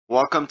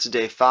Welcome to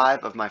day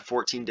 5 of my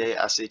 14-day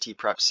SAT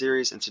prep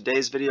series. In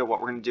today's video, what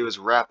we're going to do is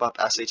wrap up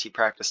SAT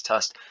practice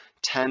test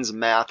 10's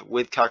math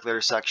with calculator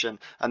section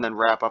and then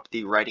wrap up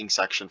the writing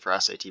section for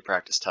SAT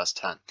practice test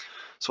 10.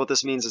 So what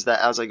this means is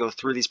that as I go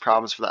through these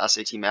problems for the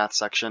SAT math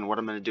section, what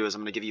I'm going to do is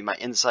I'm going to give you my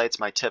insights,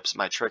 my tips,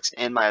 my tricks,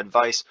 and my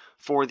advice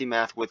for the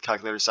math with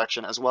calculator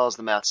section as well as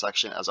the math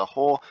section as a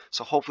whole.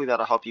 So hopefully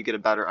that'll help you get a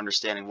better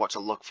understanding what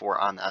to look for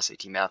on the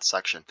SAT math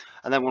section.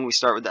 And then when we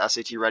start with the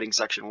SAT writing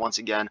section, once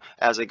again,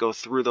 as I go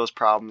through those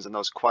problems and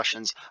those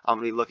questions, I'm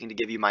going to be looking to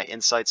give you my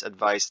insights,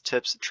 advice,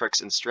 tips,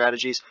 tricks, and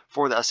strategies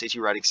for the SAT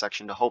writing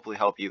section to hopefully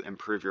help you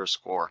improve your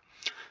score.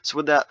 So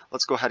with that,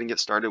 let's go ahead and get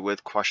started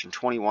with question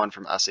 21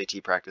 from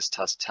SAT practice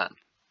test 10.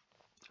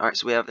 All right,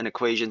 so we have an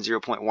equation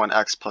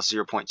 0.1x plus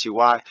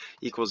 0.2y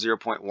equals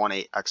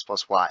 0.18x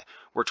plus y.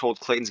 We're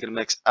told Clayton's going to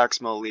mix x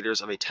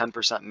milliliters of a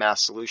 10%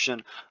 mass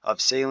solution of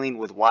saline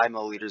with y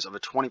milliliters of a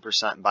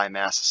 20% by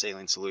mass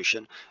saline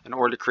solution in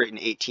order to create an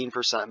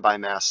 18% by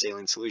mass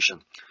saline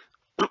solution.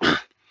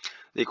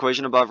 The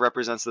equation above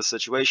represents the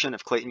situation.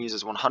 If Clayton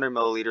uses 100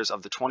 milliliters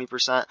of the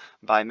 20%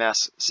 by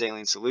mass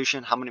saline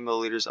solution, how many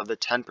milliliters of the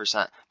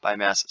 10% by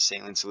mass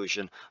saline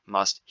solution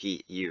must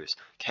he use?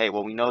 Okay,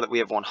 well, we know that we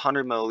have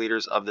 100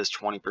 milliliters of this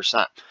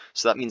 20%.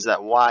 So that means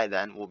that y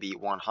then will be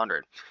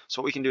 100.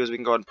 So what we can do is we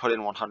can go ahead and put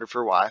in 100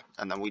 for y,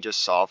 and then we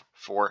just solve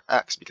for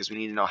x because we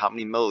need to know how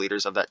many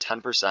milliliters of that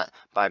 10%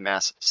 by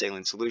mass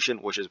saline solution,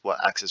 which is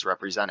what x is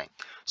representing.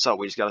 So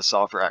we just got to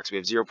solve for x. We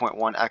have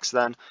 0.1x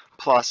then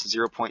plus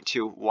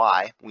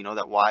 0.2y. We know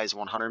that y is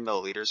 100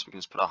 milliliters. We can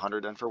just put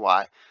 100 in for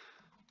y.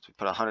 So we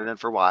put 100 in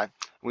for y.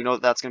 We know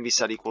that that's going to be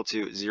set equal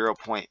to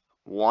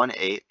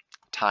 0.18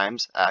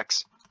 times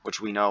x,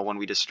 which we know when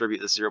we distribute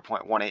this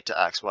 0.18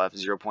 to x, we'll have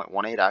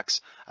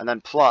 0.18x, and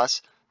then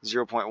plus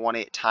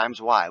 0.18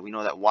 times y. We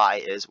know that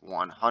y is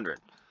 100.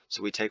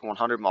 So we take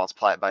 100,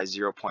 multiply it by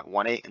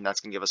 0.18, and that's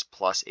going to give us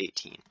plus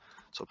 18.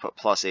 So we'll put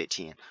plus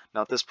 18.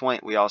 Now at this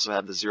point, we also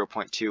have the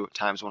 0.2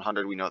 times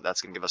 100. We know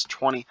that's going to give us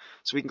 20.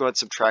 So we can go ahead and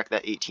subtract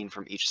that 18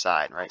 from each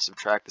side, right?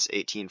 Subtract this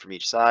 18 from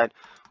each side.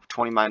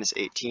 20 minus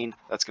 18,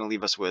 that's going to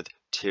leave us with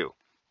 2.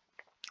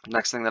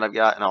 Next thing that I've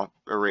got, and I'll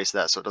erase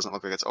that so it doesn't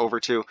look like it's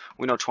over 2,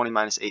 we know 20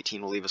 minus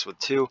 18 will leave us with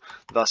 2.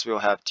 Thus, we will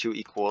have 2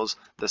 equals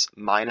this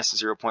minus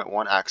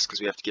 0.1x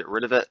because we have to get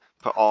rid of it,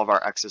 put all of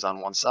our x's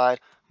on one side,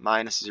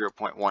 minus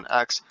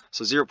 0.1x.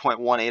 So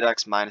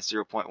 0.18x minus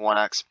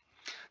 0.1x,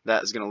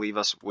 that is going to leave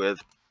us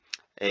with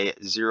a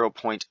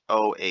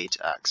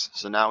 0.08x.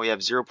 So now we have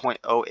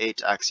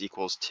 0.08x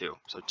equals 2.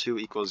 So 2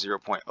 equals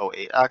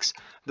 0.08x. At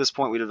this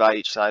point, we divide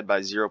each side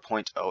by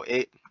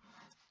 0.08.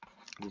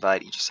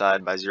 Divide each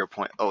side by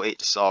 0.08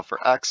 to solve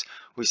for x.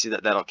 We see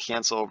that that'll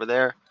cancel over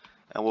there,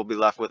 and we'll be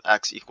left with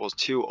x equals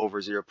 2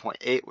 over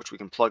 0.8, which we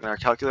can plug in our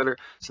calculator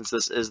since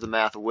this is the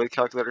math with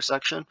calculator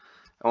section.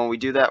 And when we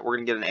do that, we're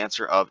going to get an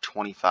answer of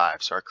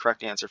 25. So our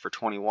correct answer for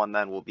 21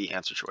 then will be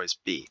answer choice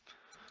B.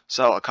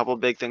 So a couple of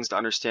big things to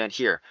understand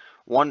here.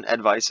 One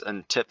advice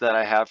and tip that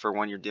I have for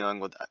when you're dealing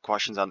with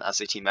questions on the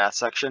SAT math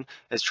section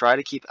is try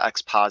to keep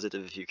x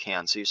positive if you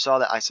can. So you saw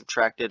that I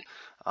subtracted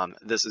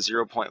this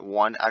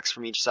 0.1x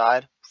from each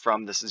side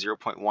from this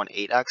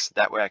 0.18x.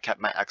 That way I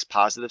kept my x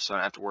positive so I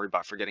don't have to worry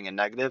about forgetting a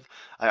negative.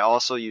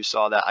 You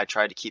saw that I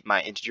tried to keep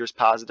my integers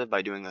positive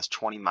by doing this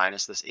 20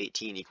 minus this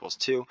 18 equals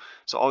 2.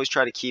 So always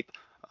try to keep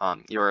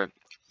your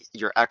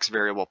x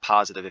variable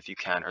positive if you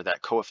can, or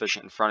that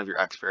coefficient in front of your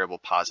x variable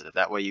positive.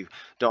 That way you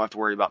don't have to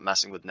worry about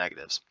messing with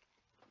negatives.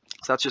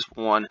 So that's just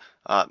one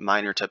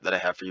minor tip that I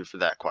have for you for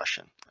that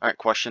question. All right,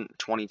 question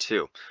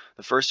 22.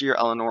 The first year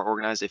Eleanor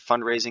organized a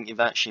fundraising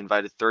event. She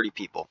invited 30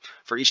 people.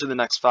 For each of the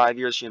next 5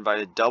 years, she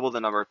invited double the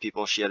number of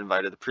people she had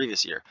invited the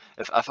previous year.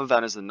 If f of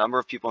n is the number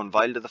of people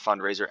invited to the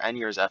fundraiser n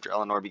years after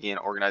Eleanor began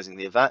organizing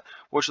the event,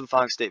 which of the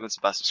following statements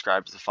best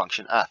describes the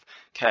function f?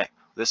 Okay,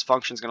 this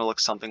function is going to look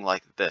something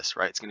like this,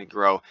 right? It's going to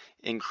grow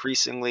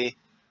increasingly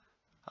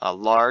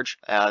large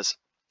as,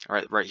 all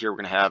right, right here we're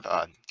going to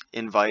have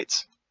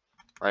invites.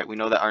 Right, we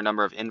know that our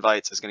number of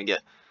invites is going to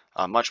get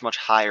much, much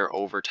higher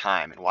over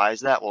time. And why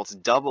is that? Well, it's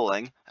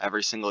doubling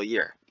every single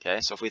year.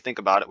 Okay, so if we think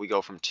about it, we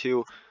go from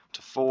 2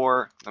 to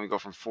 4, then we go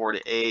from 4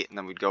 to 8, and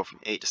then we'd go from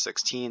 8 to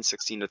 16,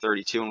 16 to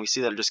 32, and we see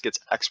that it just gets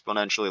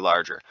exponentially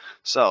larger.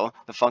 So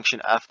the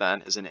function f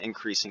then is an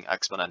increasing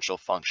exponential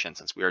function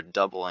since we are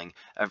doubling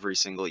every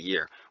single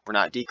year. We're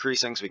not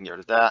decreasing, so we can get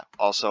rid of that.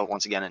 Also,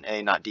 once again, in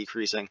A, not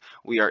decreasing.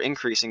 We are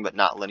increasing, but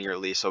not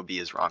linearly, so B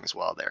is wrong as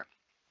well there.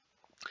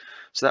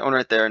 So that one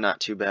right there, not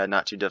too bad,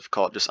 not too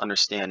difficult, just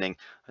understanding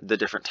the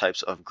different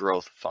types of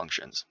growth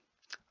functions.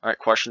 All right,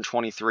 question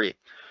 23.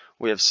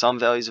 We have some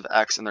values of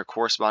x and their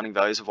corresponding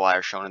values of y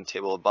are shown in the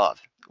table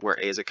above, where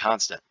a is a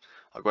constant.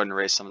 I'll go ahead and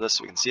erase some of this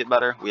so we can see it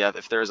better. We have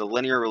if there is a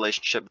linear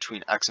relationship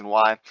between x and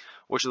y,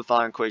 which of the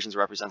following equations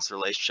represents the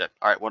relationship?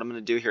 All right, what I'm going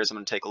to do here is I'm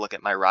going to take a look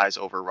at my rise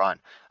over run.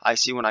 I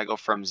see when I go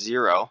from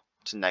 0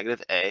 to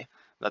negative a,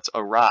 that's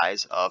a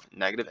rise of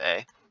negative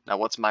a. Now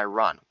what's my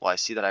run? Well, I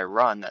see that I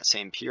run that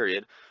same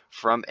period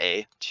from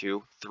A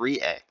to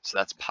 3A. So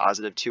that's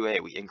positive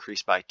 2A. We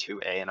increase by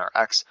 2A in our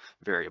X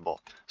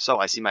variable. So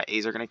I see my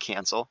A's are going to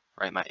cancel,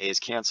 right? My A's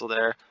cancel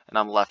there, and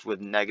I'm left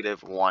with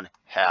negative 1/2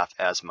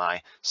 as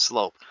my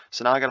slope.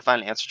 So now I got to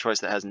find an answer choice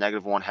that has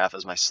negative 1/2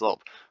 as my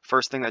slope.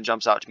 First thing that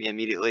jumps out to me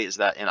immediately is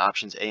that in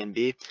options A and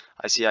B,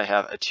 I see I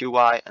have a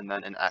 2y and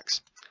then an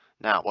x.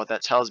 Now, what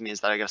that tells me is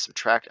that I got to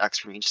subtract x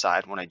from each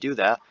side. When I do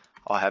that,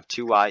 I'll have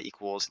 2y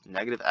equals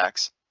negative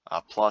x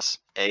plus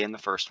a in the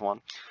first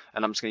one.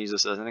 And I'm just going to use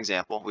this as an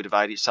example. We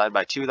divide each side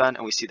by 2 then,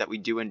 and we see that we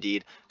do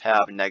indeed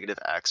have negative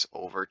x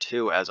over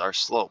 2 as our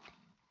slope.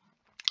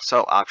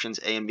 So options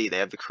A and B, they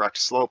have the correct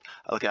slope.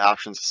 I look at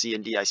options C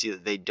and D, I see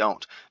that they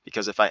don't.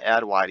 Because if I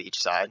add y to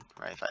each side,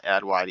 right, if I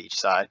add y to each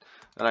side,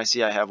 then I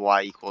see I have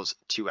y equals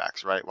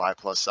 2x, right? Y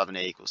plus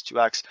 7a equals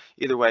 2x.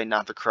 Either way,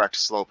 not the correct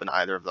slope in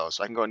either of those.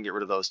 So I can go ahead and get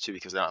rid of those two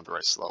because they don't have the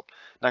right slope.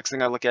 Next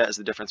thing I look at is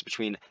the difference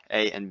between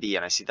A and B,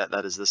 and I see that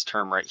that is this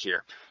term right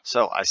here.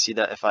 So I see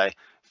that if I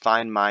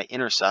find my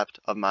intercept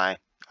of my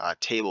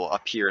table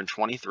up here in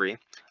 23,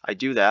 I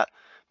do that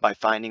by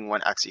finding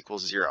when x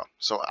equals 0.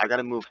 So I got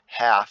to move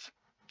half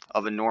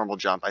of a normal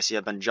jump. I see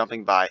I've been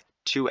jumping by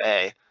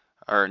 2a,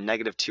 or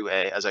negative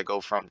 2a, as I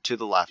go from to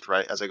the left,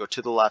 right? As I go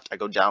to the left, I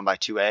go down by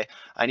 2a.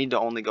 I need to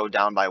only go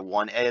down by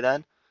 1a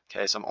then.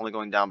 Okay, so I'm only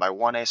going down by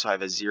 1a, so I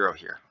have a 0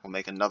 here. We'll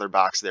make another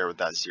box there with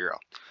that 0.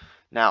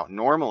 Now,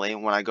 normally,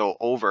 when I go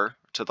over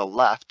to the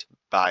left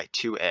by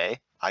 2a,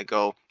 I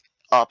go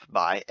up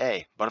by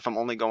a. But if I'm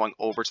only going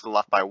over to the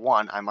left by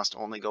 1, I must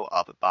only go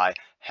up by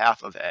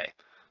half of a.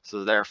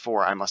 So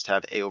therefore, I must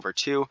have a over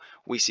 2.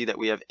 We see that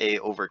we have a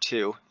over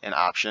 2 in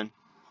option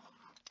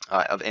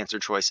of answer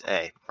choice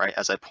A, right?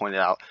 As I pointed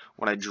out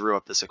when I drew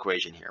up this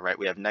equation here, right?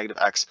 We have negative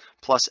x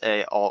plus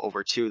a all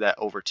over 2. That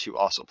over 2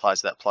 also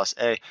applies to that plus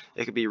a.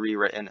 It could be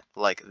rewritten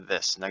like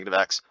this: negative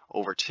x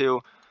over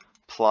 2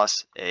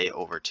 plus a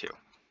over 2,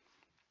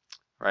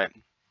 right?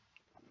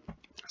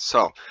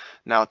 So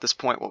now at this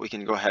point, what we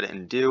can go ahead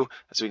and do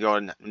is we go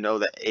and know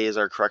that A is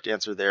our correct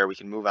answer there. We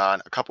can move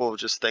on. A couple of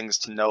just things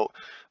to note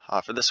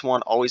for this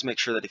one: always make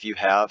sure that if you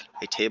have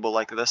a table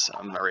like this,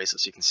 I'm going to erase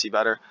this so you can see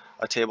better,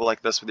 a table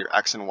like this with your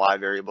x and y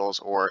variables,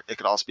 or it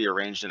could also be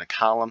arranged in a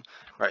column,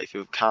 right? If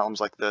you have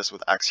columns like this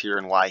with x here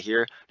and y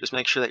here, just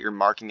make sure that you're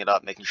marking it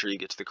up, making sure you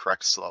get to the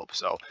correct slope.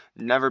 So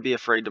never be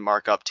afraid to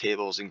mark up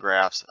tables and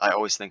graphs. I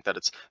always think that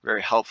it's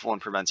very helpful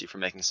and prevents you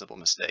from making simple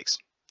mistakes.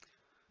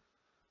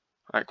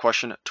 All right,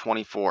 question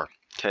 24.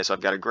 Okay, so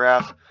I've got a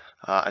graph.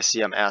 I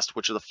see I'm asked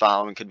which of the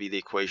following could be the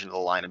equation of the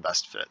line of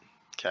best fit.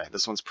 Okay,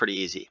 this one's pretty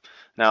easy.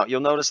 Now,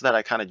 you'll notice that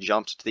I kind of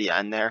jumped to the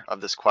end there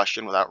of this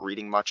question without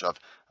reading much of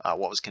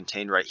what was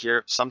contained right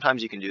here.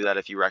 Sometimes you can do that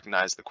if you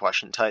recognize the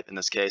question type. In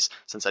this case,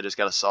 since I just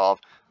got to solve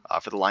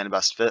for the line of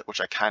best fit,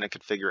 which I kind of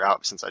could figure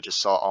out since I just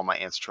saw all my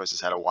answer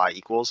choices had a y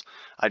equals,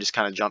 I just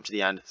kind of jumped to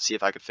the end to see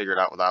if I could figure it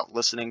out without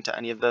listening to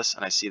any of this,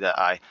 and I see that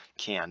I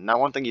can. Now,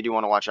 one thing you do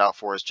want to watch out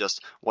for is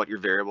just what your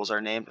variables are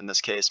named. In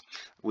this case,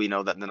 we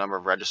know that the number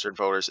of registered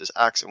voters is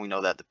x, and we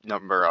know that the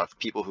number of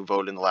people who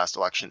voted in the last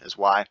election is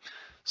y.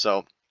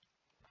 So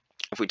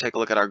if we take a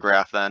look at our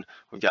graph, then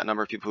we've got a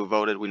number of people who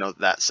voted. We know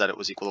that said it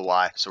was equal to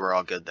y, so we're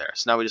all good there.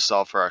 So now we just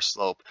solve for our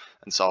slope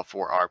and solve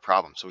for our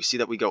problem. So we see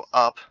that we go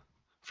up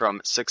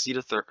from 60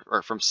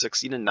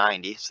 to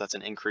 90, so that's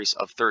an increase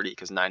of 30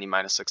 because 90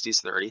 minus 60 is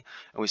 30,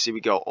 and we see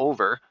we go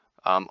over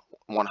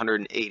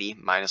 180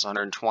 minus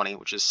 120,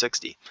 which is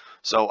 60.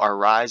 So our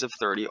rise of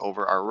 30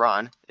 over our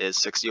run is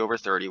 60 over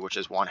 30, which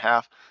is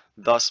 1/2.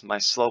 Thus, my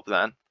slope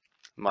then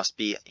must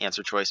be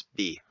answer choice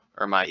B,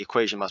 or my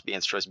equation must be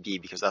answer choice B,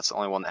 because that's the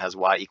only one that has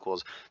y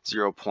equals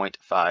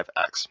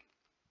 0.5x.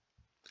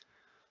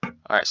 All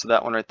right, so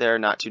that one right there,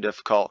 not too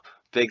difficult.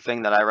 Big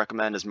thing that I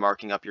recommend is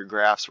marking up your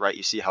graphs, right?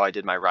 You see how I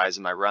did my rise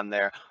and my run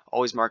there.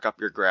 Always mark up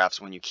your graphs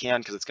when you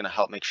can, because it's going to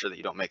help make sure that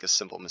you don't make a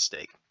simple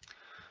mistake.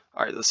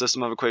 All right, the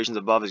system of equations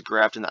above is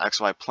graphed in the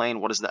xy plane.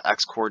 What is the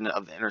x coordinate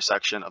of the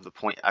intersection of the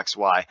point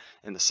xy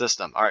in the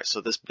system? All right, so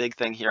this big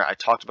thing here, I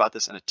talked about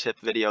this in a tip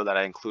video that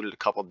I included a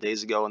couple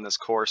days ago in this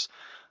course.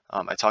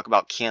 I talk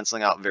about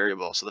canceling out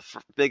variables. So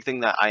the big thing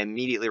that I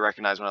immediately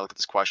recognize when I look at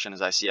this question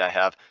is I see I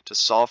have to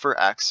solve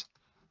for x,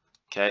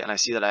 okay, and I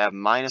see that I have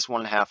minus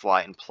 1/2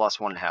 y and plus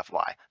 1/2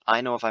 y.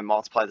 I know if I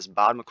multiply this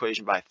bottom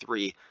equation by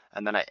 3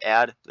 and then I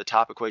add the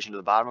top equation to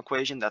the bottom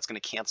equation, that's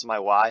going to cancel my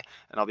y,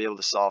 and I'll be able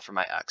to solve for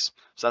my x.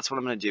 So that's what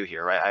I'm going to do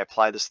here, right? I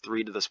apply this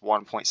 3 to this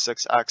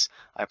 1.6x,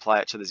 I apply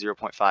it to the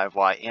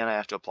 0.5y, and I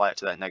have to apply it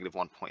to that negative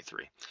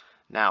 1.3.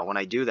 Now, when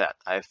I do that,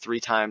 I have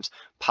 3 times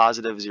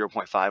positive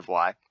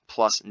 0.5y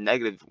plus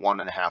negative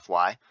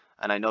 1/2y,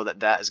 and I know that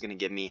that is going to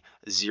give me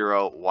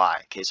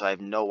 0y. Okay, so I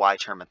have no y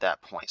term at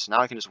that point. So now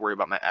I can just worry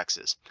about my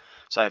x's.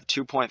 So I have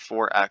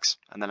 2.4x,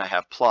 and then I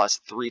have plus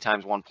 3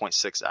 times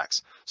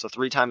 1.6x. So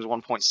 3 times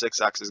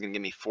 1.6x is going to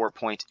give me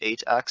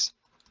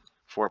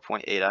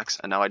 4.8x,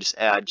 and now I just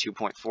add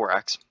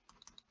 2.4x,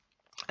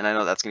 and I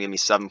know that's going to give me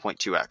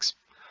 7.2x.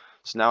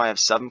 So now I have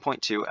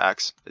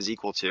 7.2x is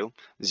equal to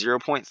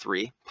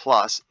 0.3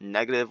 plus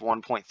negative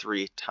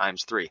 1.3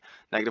 times 3.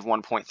 Negative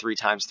 1.3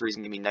 times 3 is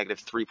going to give me negative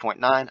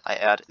 3.9. I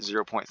add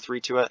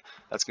 0.3 to it.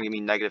 That's going to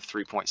give me negative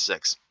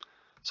 3.6.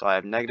 So I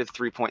have negative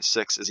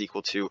 3.6 is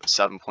equal to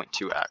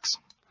 7.2x.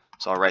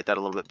 So I'll write that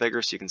a little bit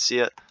bigger so you can see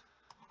it.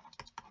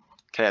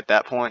 Okay, at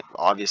that point,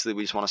 obviously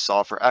we just want to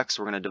solve for x.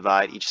 We're going to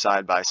divide each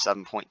side by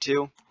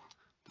 7.2.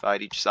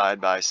 Divide each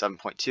side by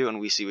 7.2, and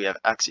we see we have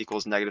x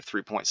equals negative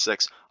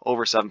 3.6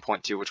 over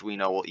 7.2, which we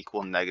know will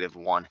equal negative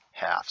 1/2.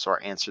 So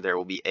our answer there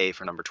will be A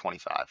for number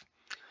 25.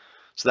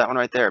 So that one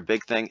right there,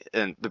 big thing,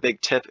 and the big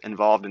tip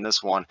involved in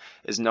this one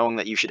is knowing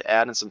that you should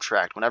add and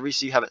subtract. Whenever you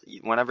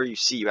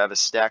see you have a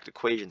stacked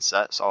equation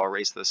set, so I'll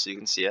erase this so you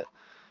can see it.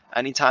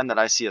 Anytime that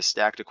I see a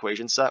stacked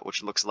equation set,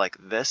 which looks like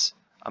this,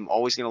 I'm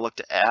always going to look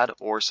to add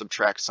or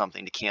subtract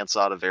something to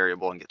cancel out a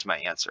variable and get to my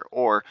answer.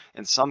 Or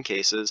in some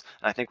cases,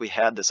 and I think we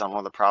had this on one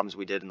of the problems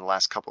we did in the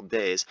last couple of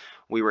days,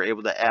 we were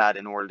able to add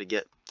in order to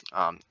get,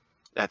 I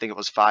think it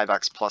was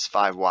 5x plus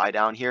 5y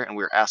down here, and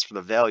we were asked for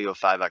the value of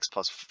 5x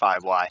plus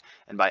 5y,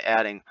 and by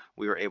adding,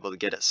 we were able to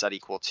get it set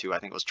equal to, I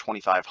think it was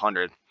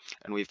 2500,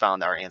 and we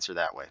found our answer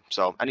that way.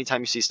 So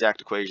anytime you see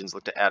stacked equations,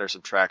 look to add or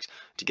subtract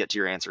to get to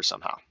your answer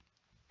somehow.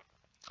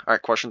 All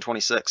right, question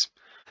 26.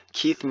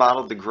 Keith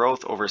modeled the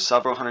growth over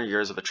several hundred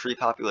years of a tree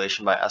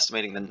population by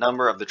estimating the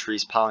number of the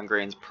tree's pollen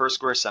grains per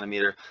square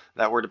centimeter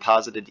that were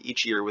deposited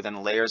each year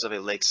within layers of a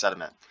lake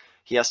sediment.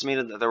 He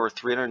estimated that there were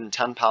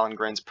 310 pollen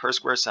grains per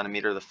square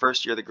centimeter the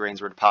first year the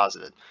grains were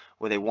deposited,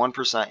 with a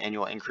 1%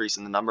 annual increase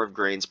in the number of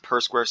grains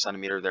per square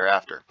centimeter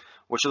thereafter.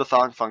 Which of the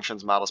following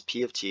functions models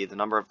P of t, the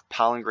number of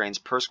pollen grains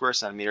per square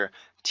centimeter,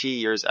 t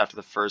years after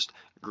the first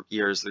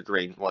years the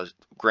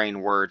grain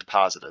were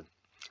deposited?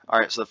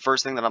 Alright, so the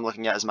first thing that I'm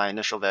looking at is my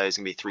initial value is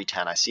going to be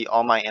 310. I see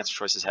all my answer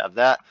choices have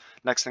that.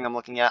 Next thing I'm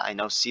looking at, I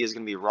know C is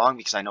going to be wrong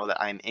because I know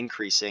that I am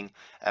increasing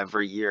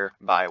every year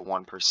by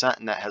 1%,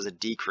 and that has a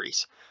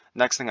decrease.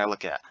 Next thing I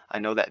look at, I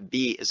know that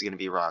B is going to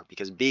be wrong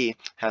because B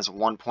has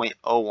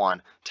 1.01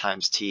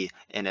 times T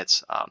in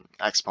its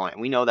exponent.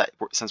 And we know that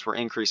since we're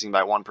increasing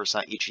by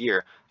 1% each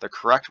year, the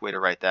correct way to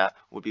write that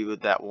would be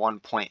with that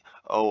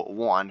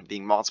 1.01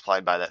 being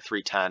multiplied by that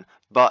 310,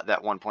 but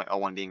that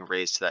 1.01 being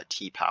raised to that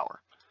T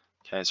power.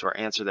 Okay, so our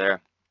answer there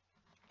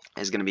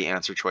is going to be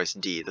answer choice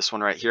D. This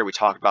one right here, we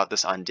talked about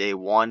this on day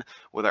 1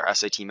 with our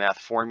SAT math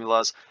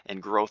formulas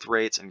and growth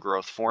rates and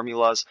growth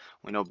formulas.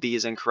 We know B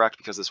is incorrect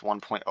because this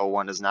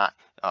 1.01 is not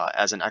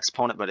as an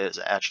exponent, but it is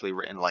actually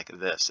written like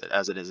this,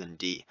 as it is in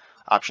D.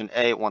 Option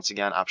A, once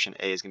again, option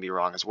A is going to be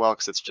wrong as well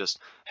because it's just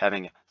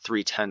having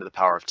 310 to the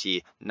power of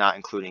T, not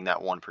including that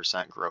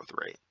 1% growth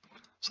rate.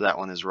 So that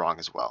one is wrong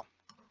as well.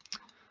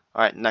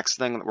 All right, next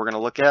thing that we're going to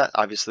look at,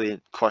 obviously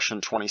question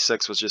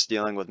 26 was just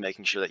dealing with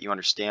making sure that you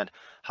understand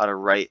how to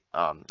write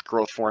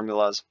growth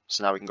formulas.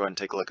 So now we can go ahead and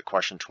take a look at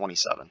question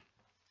 27.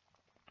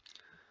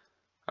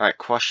 All right,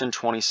 question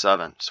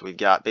 27. So we've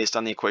got, based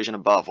on the equation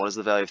above, what is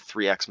the value of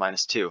 3x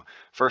minus 2?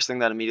 First thing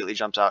that immediately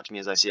jumps out to me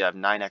is I see I have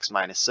 9x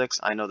minus 6.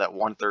 I know that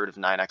 1/3 of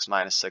 9x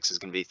minus 6 is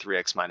going to be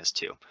 3x minus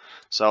 2.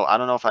 So I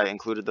don't know if I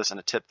included this in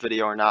a tip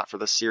video or not for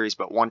this series,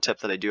 but one tip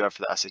that I do have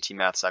for the SAT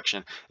math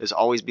section is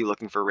always be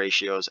looking for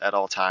ratios at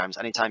all times.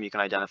 Anytime you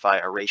can identify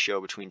a ratio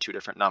between two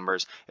different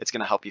numbers, it's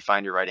going to help you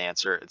find your right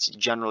answer. It's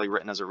generally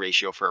written as a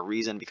ratio for a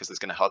reason because it's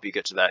going to help you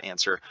get to that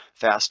answer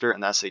faster,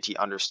 and the SAT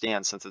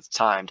understands since it's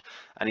timed,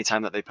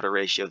 anytime that they put a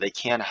ratio, they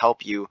can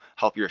help you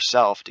help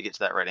yourself to get to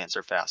that right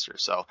answer faster.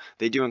 So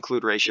they do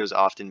include ratios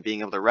often.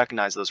 Being able to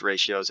recognize those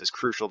ratios is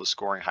crucial to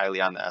scoring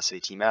highly on the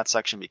SAT math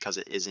section because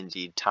it is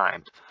indeed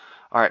timed.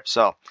 All right,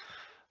 so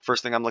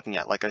first thing I'm looking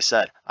at, like I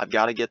said, I've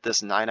got to get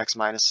this 9x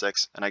minus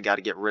 6, and I got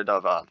to get rid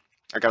of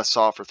I got to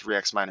solve for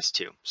 3x minus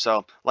 2.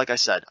 So like I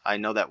said, I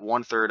know that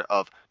 1/3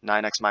 of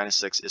 9x minus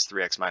 6 is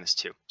 3x minus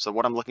 2. So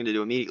what I'm looking to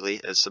do immediately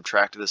is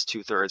subtract this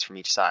 2/3 from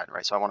each side,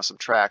 right? So I want to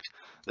subtract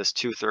this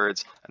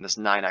 2/3 and this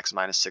 9x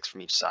minus 6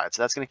 from each side.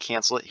 So that's going to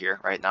cancel it here,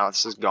 right? Now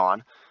this is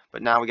gone.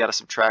 But now we got to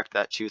subtract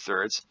that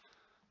 2/3,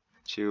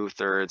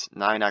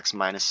 9x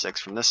minus 6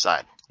 from this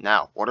side.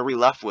 Now, what are we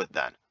left with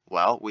then?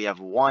 Well, we have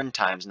 1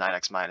 times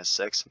 9x minus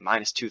 6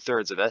 minus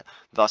 2/3 of it.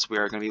 Thus, we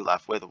are going to be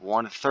left with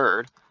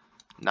 1/3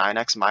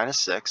 9x minus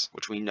 6,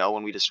 which we know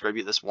when we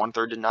distribute this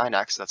 1/3 to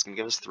 9x, that's going to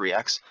give us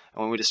 3x.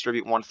 And when we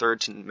distribute 1/3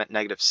 to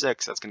negative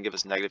 6, that's going to give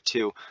us negative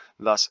 2,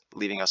 thus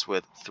leaving us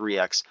with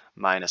 3x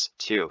minus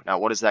 2. Now,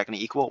 what is that going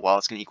to equal? Well,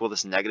 it's going to equal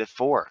this negative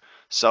 4.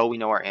 So we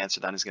know our answer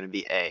then is going to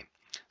be A.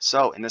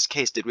 So in this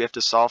case, did we have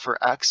to solve for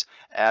x?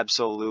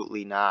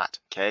 Absolutely not.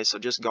 Okay, so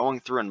just going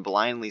through and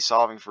blindly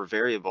solving for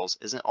variables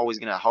isn't always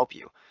going to help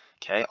you.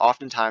 Okay,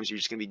 oftentimes you're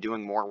just going to be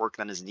doing more work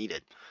than is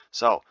needed.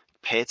 So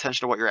pay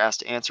attention to what you're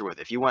asked to answer with.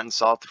 If you went and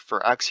solved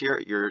for x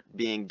here, you're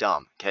being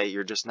dumb. Okay,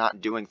 you're just not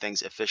doing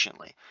things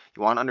efficiently.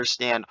 You want to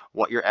understand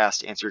what you're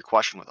asked to answer your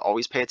question with.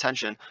 Always pay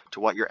attention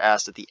to what you're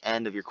asked at the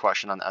end of your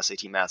question on the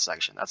SAT math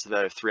section. That's the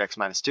value of 3x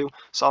minus 2.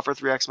 Solve for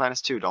 3x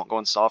minus 2. Don't go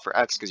and solve for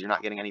x because you're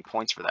not getting any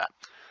points for that.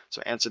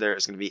 So answer there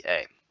is going to be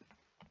A.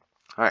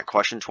 All right,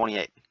 question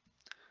 28.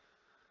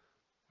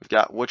 We've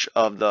got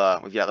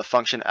the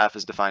function f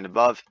is defined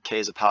above, k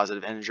is a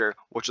positive integer.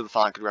 Which of the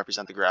following could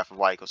represent the graph of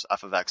y equals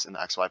f of x in the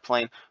xy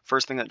plane?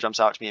 First thing that jumps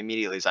out to me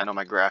immediately is I know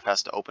my graph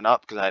has to open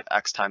up because I have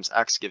x times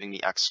x giving me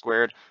x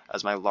squared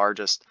as my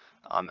largest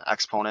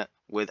exponent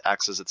with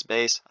x as its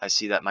base. I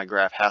see that my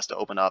graph has to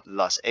open up,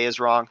 thus a is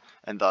wrong,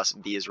 and thus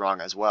b is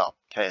wrong as well.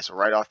 Okay, so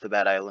right off the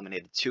bat I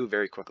eliminated 2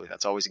 very quickly.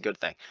 That's always a good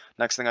thing.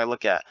 Next thing I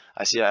look at,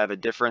 I see I have a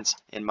difference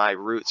in my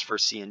roots for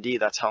c and d.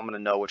 That's how I'm going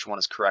to know which one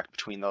is correct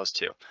between those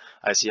two.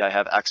 I see I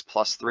have x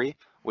plus 3,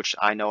 which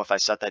I know if I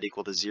set that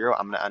equal to 0,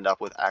 I'm going to end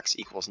up with x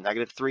equals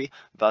 -3.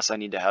 Thus I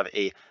need to have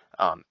a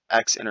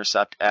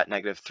x-intercept at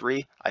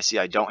 -3. I see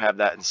I don't have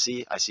that in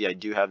c. I see I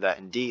do have that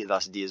in d.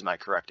 Thus d is my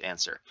correct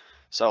answer.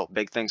 So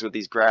big things with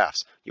these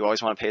graphs. You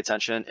always want to pay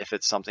attention if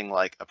it's something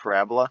like a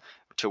parabola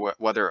to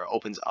whether it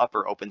opens up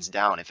or opens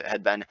down. If it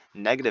had been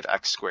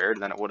 -x squared,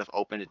 then it would have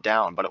opened it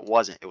down, but it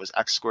wasn't. It was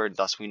x squared,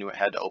 thus we knew it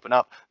had to open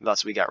up,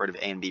 thus we got rid of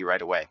a and b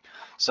right away.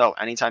 So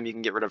anytime you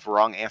can get rid of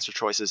wrong answer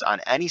choices on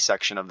any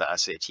section of the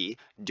SAT,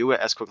 do it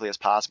as quickly as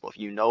possible. If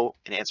you know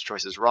an answer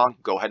choice is wrong,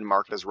 go ahead and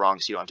mark it as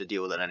wrong so you don't have to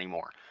deal with it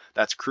anymore.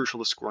 That's crucial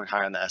to scoring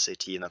high on the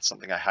SAT, and that's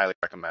something I highly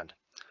recommend.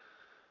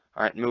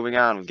 All right, moving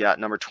on, we've got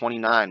number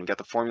 29. We've got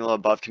the formula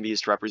above can be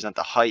used to represent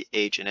the height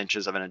h in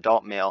inches of an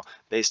adult male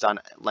based on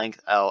length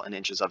L in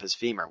inches of his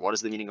femur. What is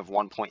the meaning of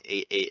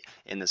 1.88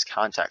 in this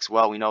context?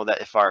 Well, we know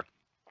that if our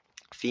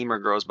femur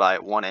grows by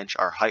 1 inch,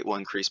 our height will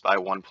increase by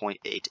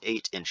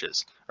 1.88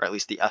 inches, or at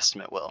least the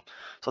estimate will.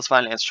 So let's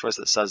find an answer choice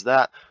that says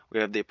that. We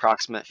have the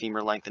approximate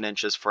femur length in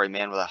inches for a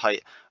man with a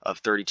height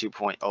of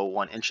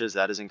 32.01 inches.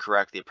 That is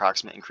incorrect. The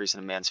approximate increase in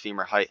a man's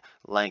femur height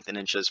length in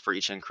inches for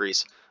each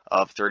increase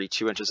of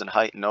 32 inches in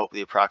height. Nope,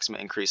 the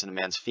approximate increase in a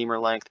man's femur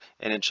length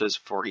in inches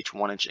for each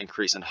 1 inch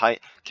increase in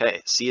height.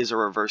 Okay, C is a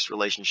reverse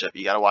relationship.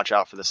 You got to watch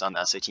out for this on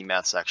the SAT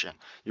math section.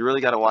 You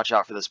really got to watch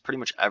out for this pretty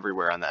much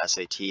everywhere on the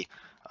SAT.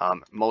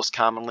 Most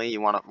commonly,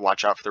 you want to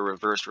watch out for the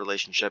reverse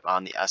relationship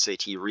on the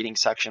SAT reading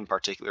section,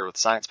 particularly with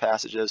science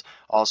passages.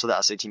 Also,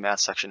 the SAT math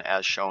section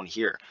as shown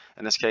here.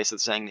 In this case,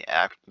 it's saying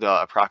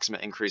the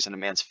approximate increase in a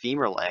man's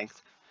femur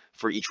length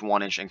for each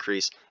 1 inch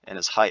increase in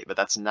his height, but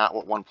that's not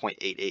what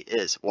 1.88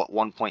 is. What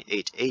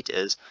 1.88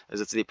 is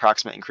it's the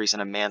approximate increase in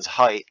a man's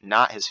height,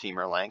 not his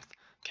femur length.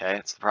 Okay,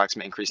 it's the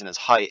approximate increase in his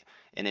height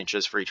in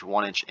inches for each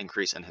 1 inch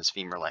increase in his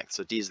femur length.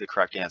 So D is the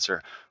correct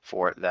answer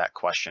for that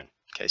question.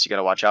 Okay, so you got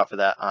to watch out for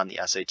that on the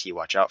SAT.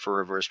 Watch out for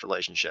reversed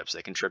relationships.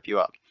 They can trip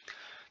you up.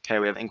 Okay,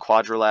 we have in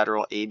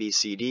quadrilateral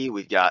ABCD,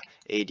 we've got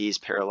AD is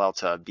parallel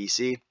to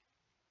BC.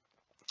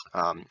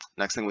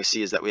 Next thing we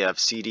see is that we have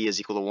CD is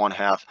equal to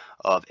 1/2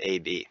 of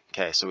AB.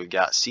 Okay, so we've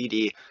got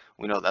CD.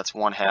 We know that's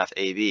 1/2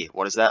 AB.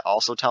 What is that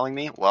also telling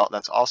me? Well,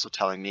 that's also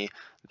telling me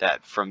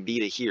that from B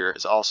to here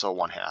is also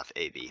 1/2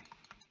 AB.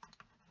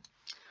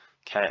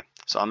 Okay,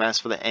 so I'm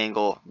asked for the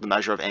angle, the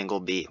measure of angle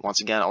B. Once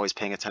again, always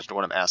paying attention to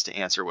what I'm asked to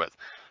answer with.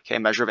 Okay,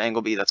 measure of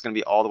angle B, that's going to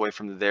be all the way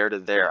from there to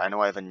there. I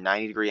know I have a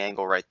 90-degree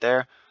angle right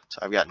there, so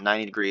I've got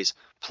 90 degrees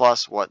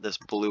plus what this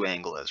blue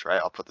angle is, right?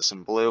 I'll put this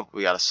in blue.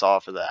 We got to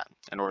solve for that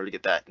in order to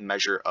get that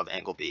measure of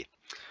angle B.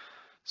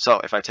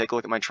 So if I take a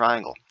look at my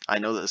triangle, I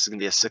know that this is going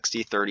to be a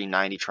 60, 30,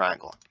 90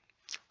 triangle.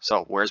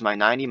 So where's my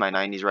 90? My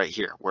 90 is right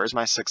here. Where's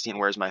my 60 and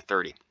where's my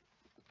 30?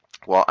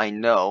 Well, I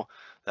know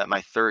that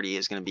my 30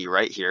 is going to be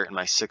right here and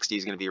my 60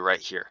 is going to be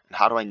right here. And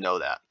how do I know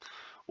that?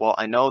 Well,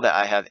 I know that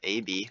I have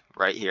AB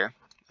right here,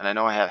 and I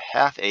know I have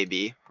half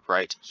AB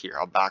right here.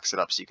 I'll box it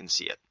up so you can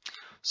see it.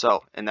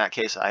 So in that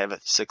case, I have a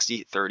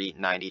 60, 30,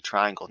 90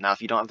 triangle. Now,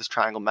 if you don't have this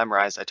triangle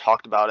memorized, I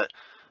talked about it.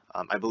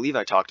 I believe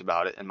I talked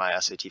about it in my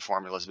SAT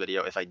formulas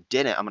video. If I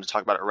didn't, I'm going to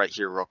talk about it right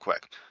here real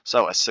quick.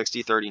 So a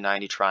 60, 30,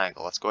 90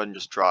 triangle. Let's go ahead and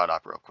just draw it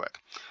up real quick.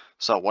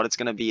 So what it's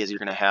going to be is you're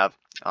going to have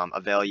a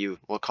value,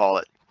 we'll call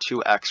it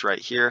 2x right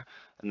here.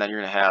 And then you're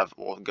going to have,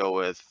 we'll go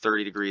with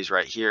 30 degrees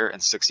right here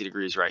and 60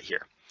 degrees right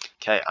here.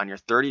 Okay, on your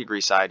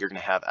 30-degree side, you're going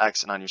to have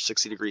x, and on your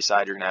 60-degree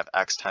side, you're going to have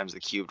x times the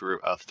cubed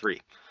root of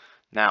 3.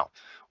 Now,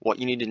 what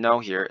you need to know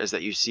here is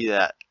that you see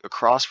that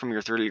across from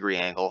your 30-degree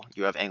angle,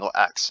 you have angle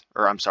x,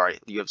 or I'm sorry,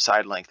 you have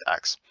side length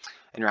x.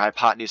 And your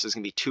hypotenuse is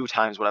going to be 2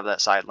 times whatever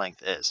that side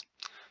length is.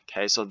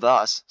 Okay, so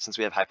thus, since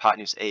we have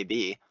hypotenuse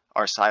AB,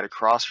 our side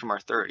across from our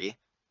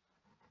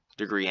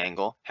 30-degree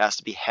angle has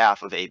to be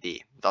half of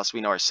AB. Thus,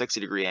 we know our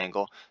 60-degree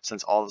angle,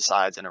 since all the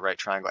sides in a right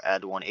triangle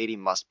add to 180,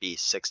 must be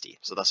 60.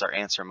 So thus our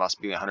answer must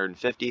be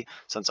 150,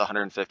 since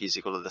 150 is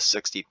equal to the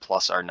 60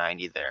 plus our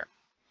 90 there.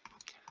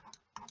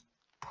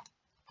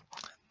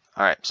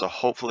 All right, so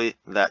hopefully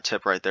that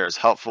tip right there is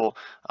helpful.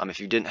 If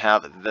you didn't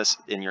have this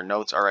in your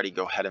notes already,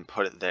 go ahead and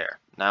put it there.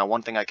 Now,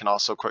 one thing I can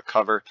also quick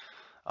cover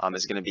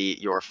is going to be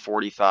your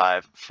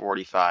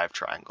 45-45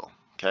 triangle.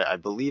 Okay, I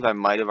believe I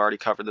might have already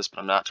covered this, but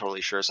I'm not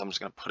totally sure, so I'm just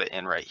going to put it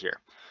in right here.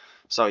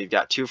 So you've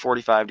got 2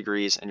 45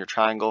 degrees in your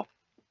triangle.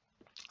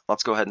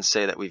 Let's go ahead and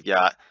say that we've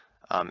got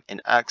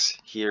an x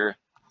here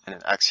and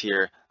an x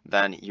here.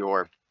 Then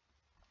your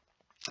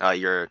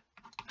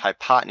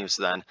hypotenuse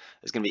then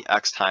is going to be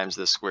x times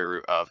the square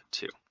root of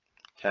 2.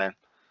 Okay,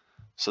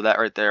 so that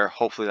right there,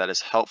 hopefully that is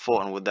helpful.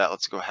 And with that,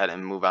 let's go ahead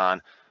and move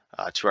on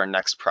to our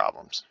next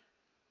problems.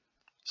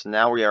 So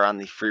now we are on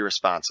the free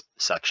response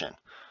section.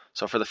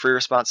 So for the free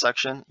response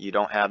section, you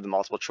don't have the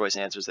multiple choice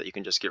answers that you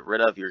can just get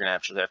rid of. You're going to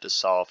actually have to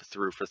solve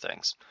through for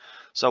things.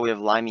 So we have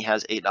Limey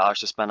has $8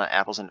 to spend on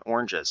apples and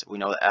oranges. We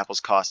know that apples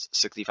cost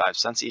 65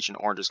 cents each and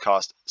oranges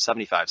cost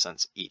 75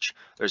 cents each.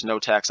 There's no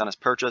tax on his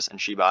purchase and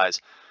she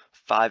buys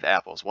 5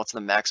 apples. What's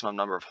the maximum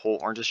number of whole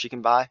oranges she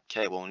can buy?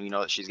 Okay, well, we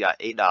know that she's got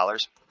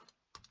 $8.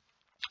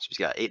 She's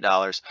got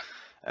 $8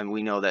 and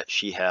we know that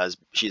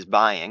she's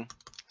buying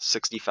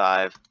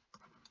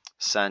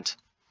 65-cent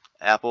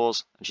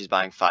apples and she's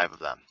buying 5 of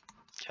them.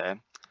 Okay,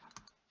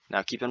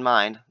 now keep in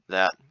mind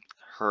that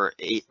her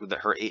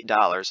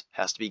 $8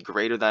 has to be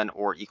greater than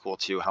or equal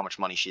to how much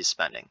money she's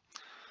spending.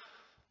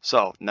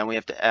 So then we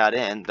have to add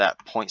in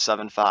that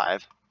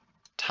 0.75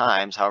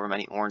 times however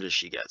many oranges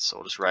she gets. So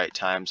we'll just write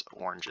times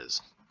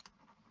oranges.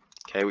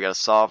 Okay, we got to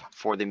solve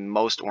for the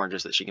most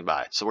oranges that she can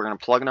buy. So we're going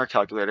to plug in our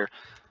calculator.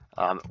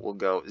 We'll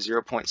go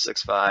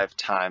 0.65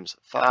 times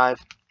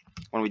 5.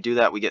 When we do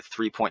that, we get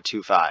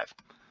 3.25.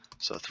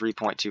 So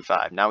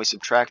 3.25. Now we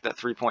subtract that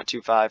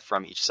 3.25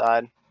 from each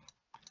side.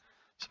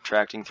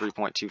 Subtracting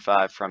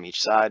 3.25 from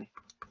each side.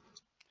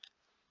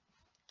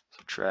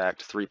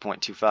 Subtract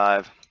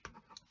 3.25.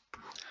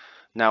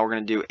 Now we're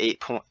going to do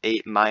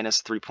 8.8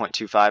 minus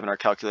 3.25 in our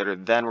calculator.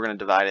 Then we're going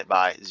to divide it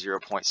by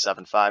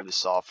 0.75 to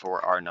solve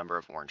for our number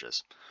of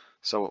oranges.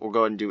 So we'll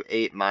go ahead and do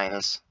 8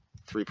 minus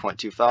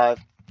 3.25.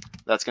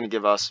 That's going to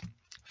give us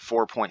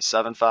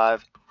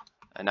 4.75.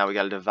 And now we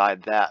got to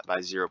divide that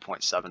by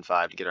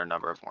 0.75 to get our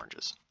number of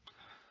oranges.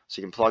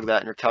 So you can plug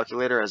that in your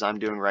calculator as I'm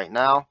doing right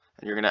now,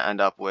 and you're going to end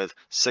up with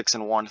 6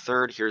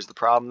 1/3. Here's the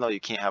problem though,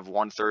 you can't have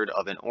 1/3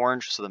 of an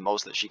orange, so the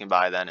most that she can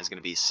buy then is going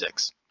to be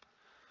 6.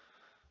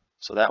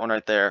 So that one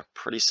right there,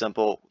 pretty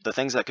simple. The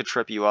things that could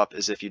trip you up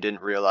is if you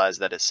didn't realize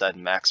that it said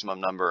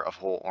maximum number of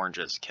whole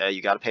oranges. Okay,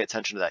 you got to pay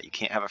attention to that. You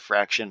can't have a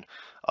fraction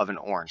of an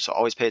orange, so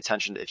always pay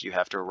attention to if you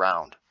have to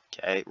round.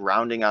 Okay,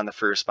 rounding on the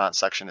free response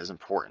section is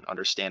important.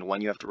 Understand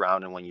when you have to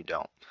round and when you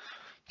don't.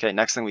 Okay,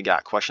 next thing we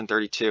got, question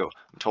 32.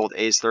 I'm told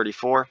A is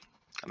 34.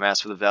 I'm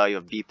asked for the value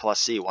of B plus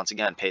C. Once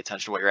again, pay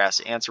attention to what you're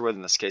asked to answer with.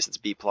 In this case, it's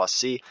B plus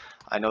C.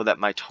 I know that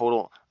my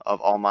total of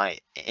all my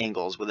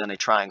angles within a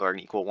triangle are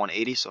going to equal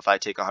 180. So if I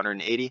take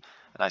 180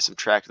 and I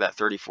subtract that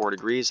 34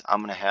 degrees, I'm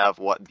going to have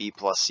what B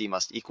plus C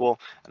must equal.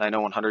 And I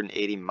know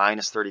 180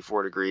 minus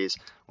 34 degrees.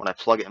 When I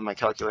plug it in my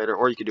calculator,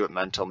 or you could do it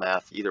mental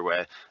math, either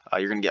way,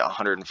 you're going to get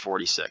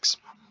 146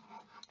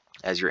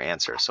 as your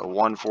answer. So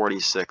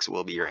 146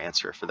 will be your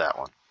answer for that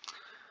one.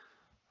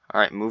 All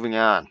right, moving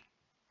on.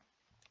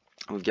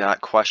 We've got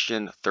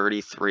question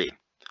 33.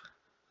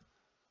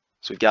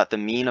 So we've got the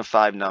mean of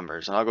 5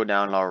 numbers, and I'll go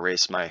down and I'll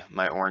erase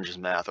my oranges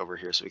math over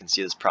here so we can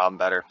see this problem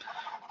better.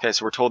 Okay,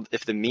 so we're told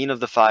if the mean of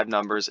the 5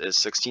 numbers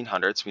is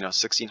 1600, so we know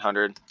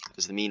 1600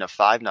 is the mean of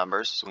 5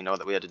 numbers, so we know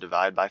that we had to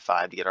divide by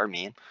 5 to get our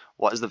mean.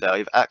 What is the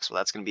value of x? Well,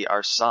 that's going to be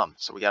our sum.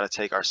 So we got to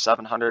take our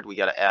 700, we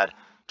got to add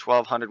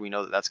 1200, we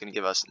know that that's going to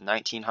give us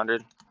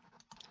 1900.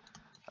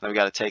 And then we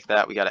got to take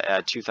that, we got to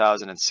add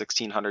 2000 and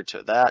 1600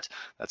 to that.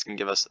 That's going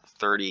to give us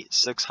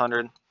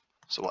 3600.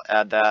 So we'll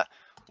add that.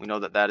 We know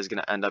that that is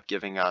going to end up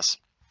giving us,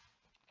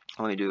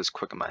 let me do this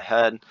quick in my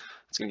head.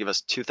 It's going to give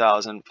us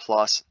 2000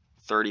 plus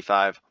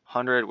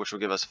 3500, which will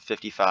give us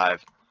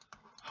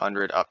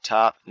 5500 up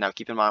top. Now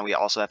keep in mind we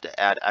also have to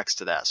add x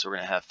to that. So we're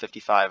going to have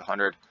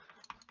 5500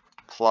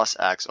 plus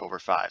x over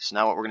 5. So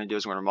now what we're going to do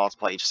is we're going to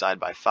multiply each side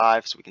by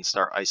 5 so we can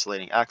start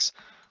isolating x.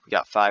 We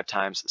got 5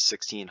 times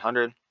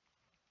 1600.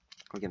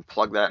 We can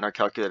plug that in our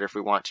calculator if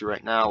we want to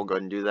right now. We'll go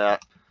ahead and do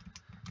that.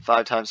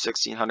 5 times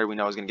 1600 we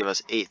know is going to give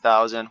us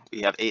 8,000.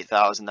 We have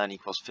 8,000 then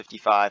equals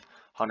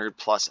 5500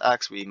 plus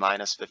x. We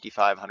minus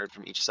 5500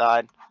 from each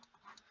side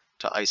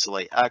to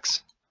isolate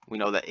x. We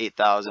know that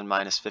 8,000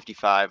 minus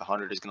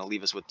 5500 is going to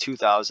leave us with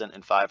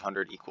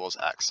 2,500 equals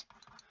x.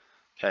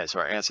 Okay,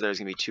 so our answer there is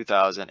going to be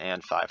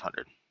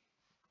 2,500.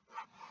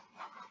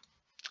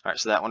 All right,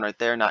 so that one right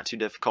there, not too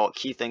difficult.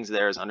 Key things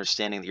there is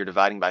understanding that you're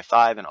dividing by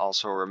 5 and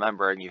also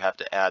remembering you have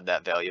to add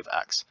that value of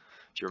x.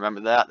 If you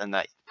remember that, then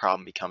that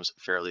problem becomes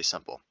fairly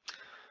simple.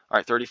 All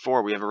right,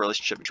 34, we have a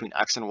relationship between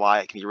x and y.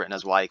 It can be written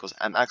as y equals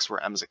mx,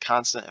 where m is a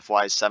constant. If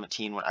y is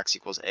 17 when x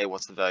equals a,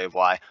 what's the value of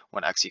y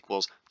when x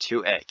equals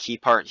 2a? Key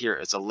part here,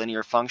 it's a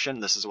linear function.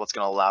 This is what's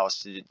going to allow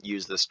us to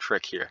use this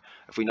trick here.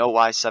 If we know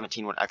y is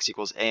 17 when x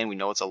equals a, and we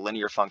know it's a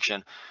linear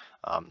function,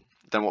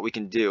 then what we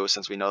can do,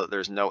 since we know that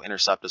there's no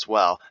intercept as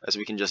well, is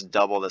we can just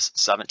double this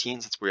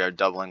 17 since we are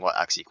doubling what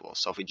x equals.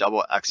 So if we double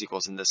what x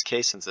equals in this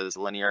case, since it is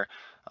linear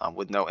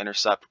with no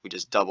intercept, we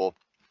just double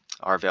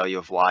our value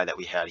of y that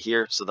we had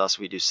here. So thus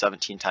we do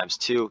 17 times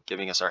 2,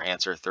 giving us our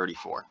answer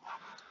 34.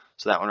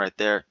 So that one right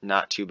there,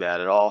 not too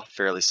bad at all.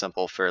 Fairly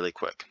simple, fairly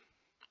quick.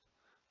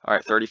 All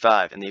right,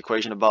 35. In the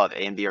equation above, a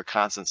and b are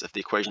constants. If the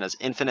equation has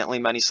infinitely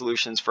many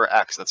solutions for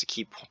x, that's a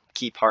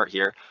key part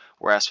here.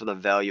 We're asked for the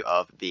value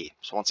of b.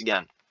 So once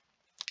again,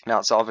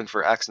 not solving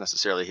for x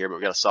necessarily here, but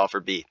we got to solve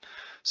for b.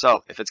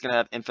 So if it's going to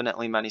have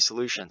infinitely many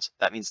solutions,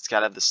 that means it's got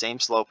to have the same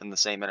slope and the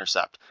same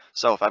intercept.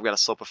 So if I've got a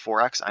slope of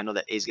 4x, I know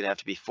that a is going to have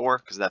to be 4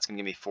 because that's going to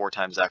give me 4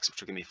 times x,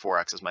 which will give me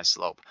 4x as my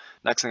slope.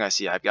 Next thing I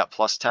see, I've got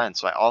plus 10,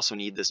 so I also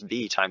need this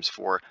b times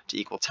 4 to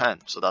equal 10.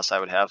 So thus I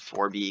would have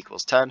 4b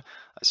equals 10.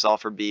 I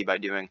solve for b by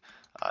doing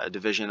a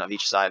division of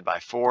each side by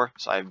 4,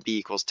 so I have b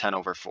equals 10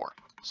 over 4.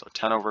 So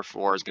 10 over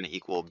 4 is going to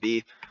equal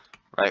b.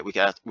 Right, we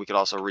could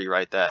also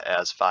rewrite that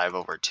as 5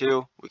 over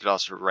 2. We could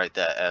also write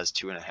that as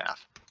 2.5.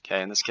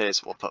 Okay, in this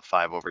case, we'll put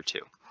 5 over 2.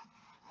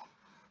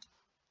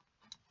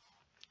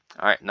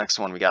 All right, next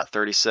one, we got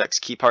 36.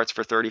 Key parts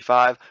for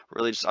 35,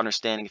 really just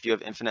understanding if you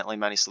have infinitely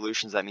many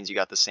solutions, that means you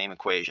got the same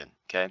equation.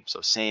 Okay, so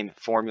same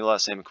formula,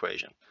 same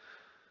equation.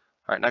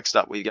 All right, next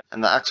up, we got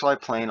in the xy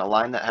plane, a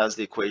line that has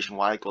the equation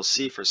y equals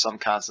c for some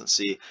constant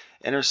c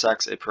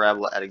intersects a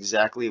parabola at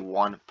exactly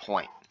one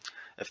point.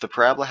 If the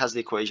parabola has the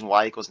equation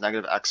y equals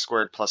negative x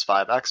squared plus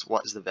 5x,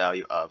 what is the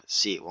value of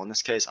c? Well, in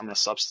this case, I'm going to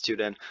substitute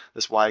in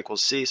this y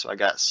equals c, so I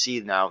got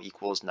c now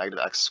equals negative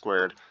x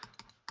squared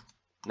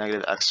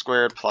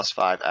plus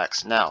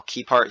 5x. Now,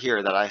 key part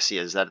here that I see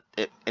is that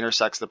it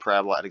intersects the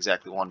parabola at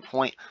exactly one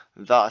point.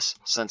 Thus,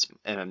 since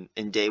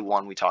in day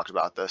one we talked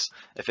about this,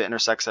 if it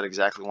intersects at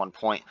exactly one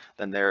point,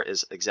 then there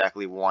is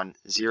exactly 1,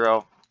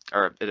 0.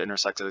 Or it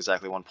intersects at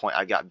exactly one point.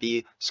 I got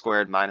b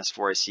squared minus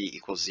 4ac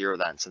equals 0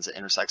 then, since it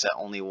intersects at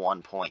only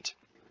one point.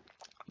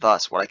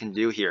 Thus, what I can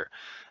do here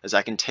is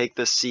I can take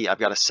this c, I've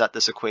got to set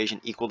this equation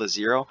equal to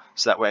 0,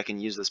 so that way I can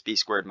use this b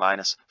squared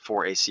minus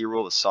 4ac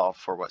rule to solve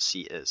for what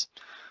c is.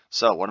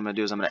 So what I'm going to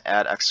do is I'm going to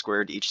add x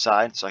squared to each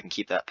side, so I can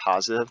keep that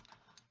positive.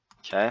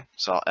 Okay,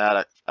 so I'll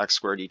add x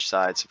squared to each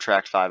side,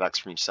 subtract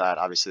 5x from each side.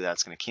 Obviously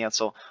that's going to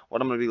cancel.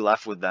 What I'm going to be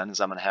left with then is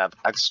I'm going to have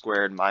x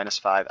squared minus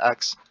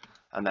 5x,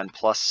 and then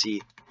plus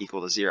c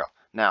equal to 0.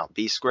 Now,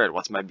 b squared,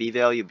 what's my b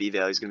value? B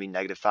value is going to be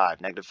negative 5.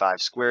 Negative 5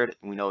 squared,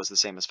 and we know is the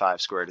same as 5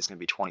 squared, is going to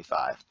be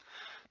 25.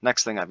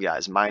 Next thing I've got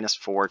is minus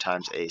 4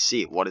 times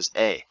ac. What is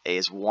a? A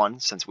is 1,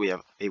 since we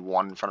have a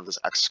 1 in front of this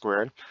x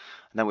squared.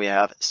 And then we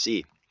have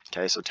c,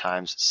 okay, so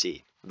times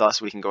c.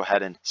 Thus, we can go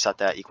ahead and set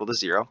that equal to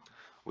 0.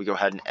 We go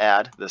ahead and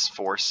add this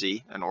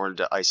 4c in order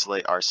to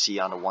isolate our c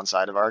onto one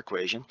side of our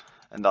equation.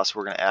 And thus,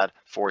 we're going to add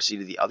 4c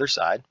to the other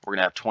side. We're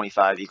going to have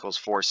 25 equals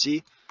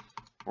 4c.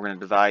 We're going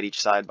to divide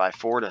each side by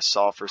 4 to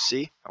solve for c,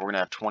 and we're going to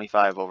have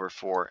 25 over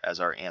 4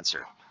 as our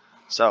answer.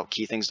 So,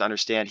 key things to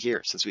understand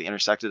here. Since we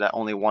intersected at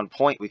only one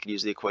point, we can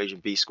use the equation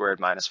b squared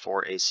minus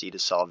 4ac to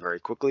solve very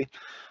quickly.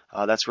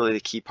 That's really the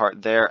key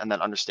part there, and then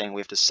understanding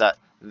we have to set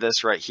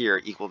this right here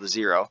equal to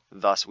 0.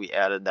 Thus, we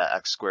added that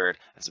x squared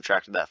and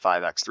subtracted that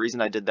 5x. The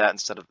reason I did that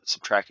instead of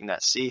subtracting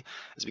that c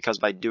is because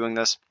by doing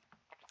this,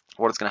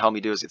 what it's going to help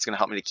me do is it's going to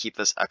help me to keep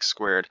this x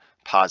squared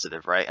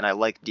positive, right? And I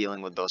like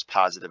dealing with those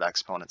positive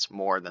exponents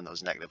more than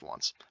those negative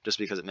ones, just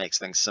because it makes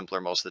things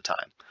simpler most of the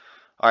time.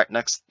 All right,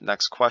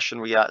 next question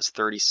we got is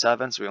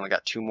 37, so we only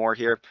got 2 more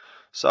here.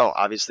 So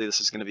obviously this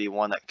is going to be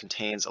one that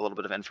contains a little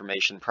bit of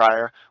information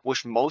prior,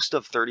 which most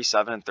of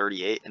 37 and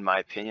 38, in my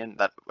opinion,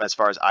 that as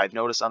far as I've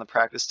noticed on the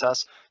practice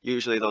test,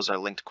 usually those are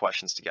linked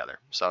questions together.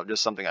 So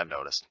just something I've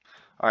noticed.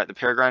 All right, the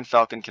peregrine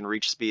falcon can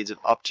reach speeds of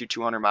up to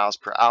 200 miles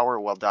per hour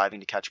while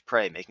diving to catch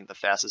prey, making it the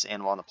fastest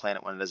animal on the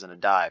planet when it is in a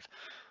dive.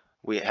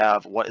 We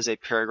have what is a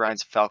peregrine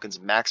falcon's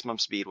maximum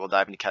speed while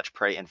diving to catch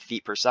prey in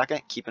feet per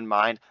second. Keep in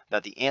mind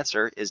that the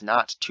answer is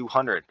not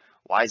 200.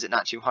 Why is it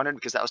not 200?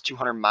 Because that was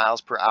 200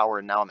 miles per hour,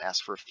 and now I'm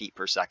asked for feet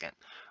per second.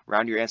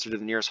 Round your answer to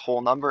the nearest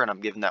whole number, and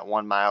I'm given that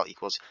 1 mile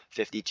equals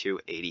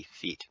 5280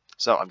 feet.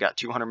 So I've got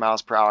 200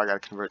 miles per hour. I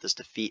got to convert this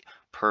to feet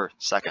per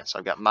second. So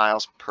I've got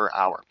miles per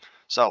hour.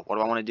 So what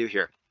do I want to do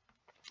here?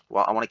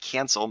 Well, I want to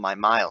cancel my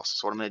miles.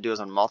 So what I'm going to do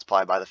is I'm going to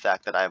multiply by the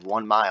fact that I have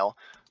 1 mile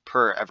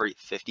per every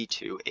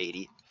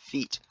 5280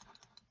 feet.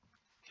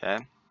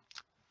 Okay.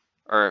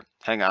 Or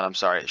hang on, I'm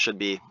sorry. It should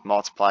be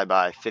multiplied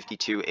by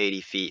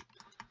 5280 feet.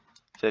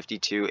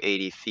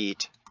 5280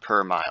 feet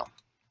per mile.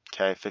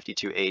 Okay,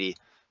 5280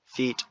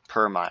 feet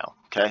per mile.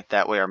 Okay,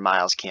 that way our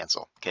miles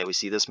cancel. Okay, we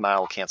see this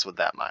mile will cancel with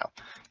that mile.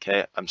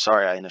 Okay, I'm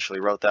sorry I initially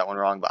wrote that one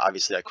wrong, but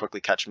obviously I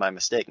quickly catch my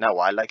mistake. Now,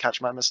 why did I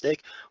catch my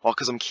mistake? Well,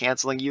 because I'm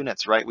canceling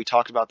units, right? We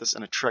talked about this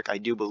in a trick, I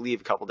do believe,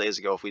 a couple days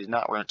ago. If we did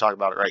not, we're going to talk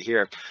about it right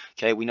here.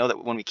 Okay, we know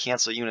that when we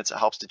cancel units, it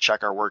helps to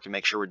check our work and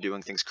make sure we're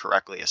doing things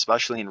correctly,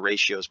 especially in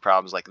ratios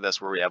problems like this,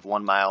 where we have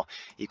 1 mile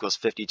equals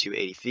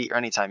 5280 feet, or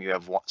anytime you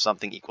have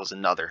something equals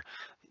another.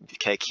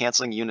 Okay,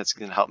 canceling units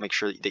can help make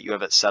sure that you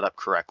have it set up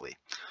correctly.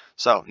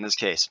 So in this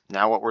case,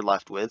 now what we're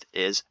left with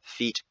is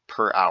feet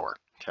per hour.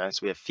 Okay, so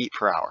we have feet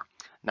per hour.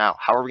 Now,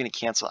 how are we going to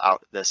cancel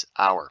out this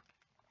hour?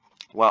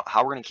 Well,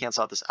 how we're going to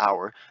cancel out this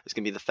hour is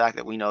going to be the fact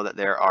that we know that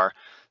there are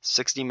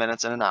 60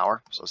 minutes in an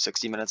hour, so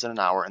 60 minutes in an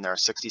hour, and there are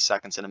 60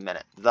 seconds in a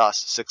minute. Thus,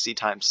 60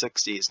 times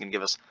 60 is going to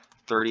give us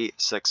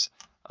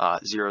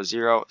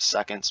 3600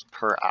 seconds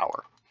per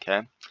hour.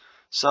 Okay,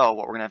 so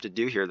what we're going to have to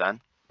do here then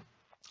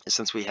is,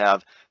 since we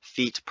have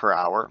feet per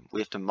hour,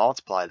 we have to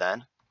multiply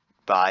then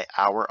by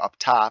hour up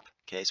top.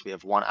 Okay, so we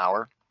have 1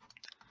 hour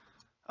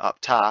up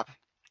top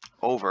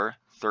over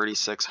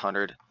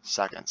 3600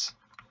 seconds.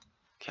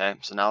 Okay,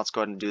 so now let's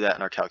go ahead and do that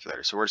in our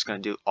calculator. So we're just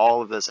going to do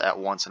all of this at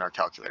once in our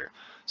calculator.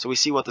 So we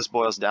see what this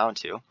boils down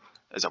to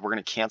is that we're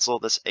going to cancel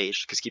this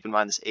h, because keep in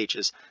mind this h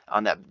is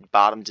on that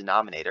bottom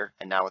denominator,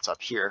 and now it's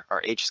up here.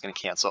 Our h is going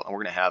to cancel, and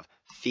we're going to have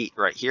feet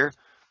right here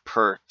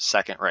per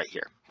second right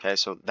here. Okay,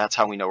 so that's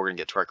how we know we're going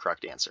to get to our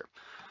correct answer.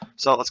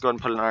 So let's go ahead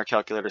and put it in our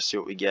calculator, see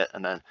what we get,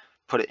 and then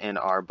put it in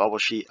our bubble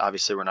sheet.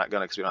 Obviously, we're not going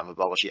to because we don't have a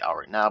bubble sheet out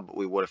right now, but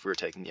we would if we were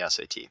taking the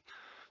SAT.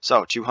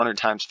 So 200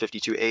 times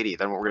 5280,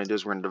 then what we're going to do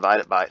is we're going to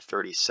divide it by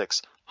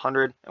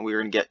 3600, and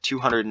we're going to get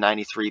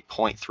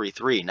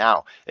 293.33.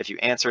 Now, if you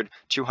answered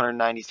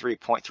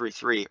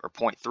 293.33 or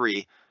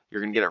 0.3,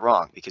 you're going to get it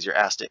wrong because you're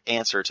asked to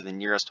answer to the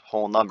nearest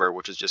whole number,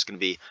 which is just going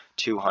to be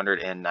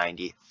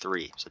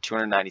 293. So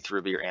 293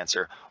 will be your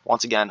answer.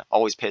 Once again,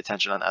 always pay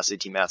attention on the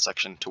SAT math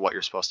section to what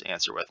you're supposed to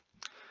answer with.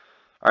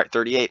 All right,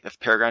 38. If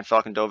peregrine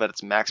falcon dove at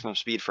its maximum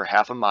speed for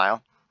half a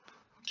mile,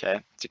 okay,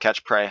 to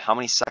catch prey, how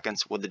many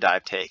seconds would the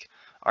dive take?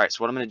 All right,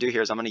 so what I'm going to do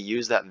here is I'm going to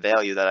use that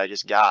value that I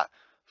just got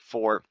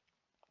for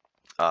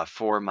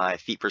my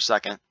feet per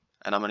second,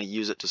 and I'm going to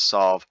use it to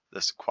solve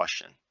this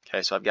question.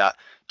 Okay, so I've got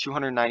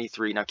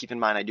 293. Now keep in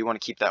mind, I do want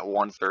to keep that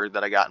 1/3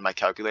 that I got in my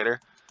calculator,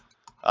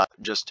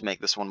 just to make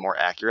this one more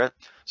accurate.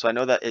 So I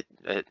know that it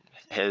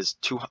has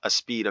a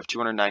speed of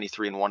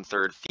 293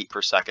 1/3 feet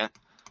per second,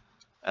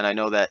 and I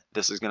know that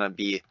this is going to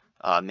be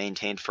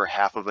maintained for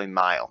half of a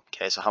mile.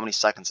 Okay, so how many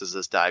seconds is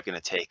this dive going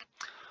to take?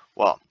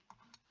 Well,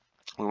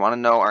 we want to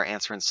know our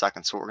answer in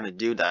seconds. So what we're going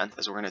to do then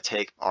is we're going to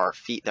take our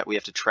feet that we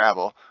have to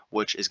travel,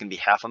 which is going to be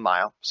half a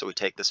mile. So we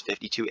take this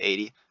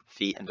 5280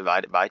 feet and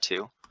divide it by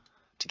 2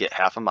 to get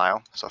half a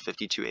mile. So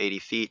 5280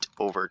 feet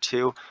over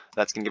 2,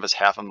 that's going to give us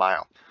half a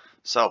mile.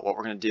 So what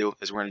we're going to do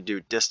is we're going to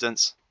do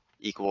distance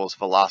equals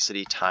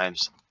velocity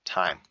times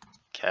time.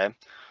 Okay,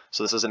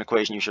 so this is an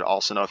equation you should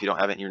also know. If you don't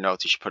have it in your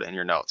notes, you should put it in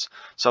your notes.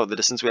 So the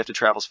distance we have to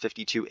travel is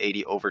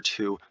 5280 over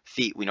 2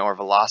 feet. We know our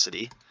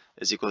velocity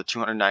is equal to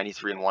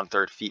 293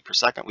 1/3 feet per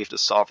second. We have to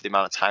solve for the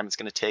amount of time it's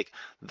going to take.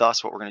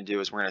 Thus, what we're going to do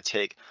is we're going to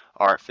take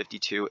our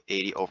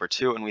 5280 over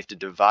 2, and we have to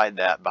divide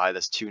that by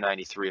this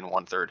 293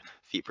 1/3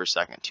 feet per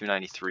second.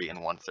 293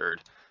 1/3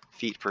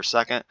 feet per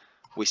second.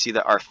 We see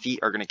that our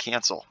feet are going to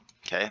cancel.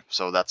 Okay,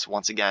 so that's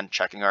once again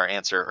checking our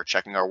answer or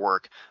checking our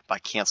work by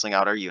canceling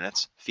out our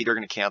units. Feet are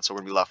going to cancel. We're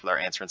going to be left with our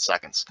answer in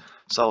seconds.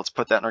 So let's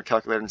put that in our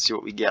calculator and see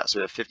what we get. So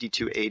we have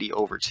 5280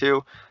 over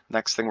 2.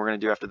 Next thing we're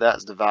going to do after that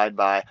is divide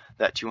by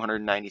that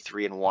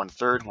 293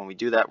 1/3. When we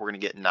do that, we're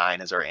going to get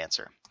 9 as our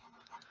answer.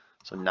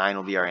 So 9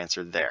 will be our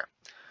answer there.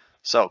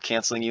 So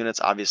canceling units,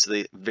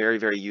 obviously very,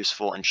 very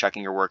useful in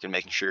checking your work and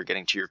making sure you're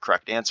getting to your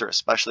correct answer,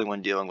 especially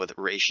when dealing with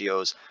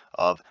ratios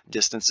of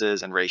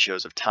distances and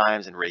ratios of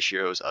times and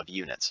ratios of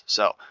units.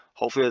 So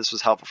hopefully this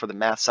was helpful for the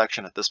math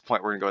section. At this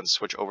point, we're going to go ahead and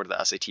switch over to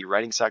the SAT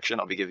writing section.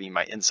 I'll be giving you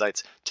my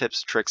insights,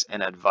 tips, tricks,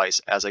 and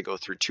advice as I go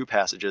through 2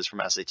 passages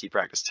from SAT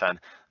Practice 10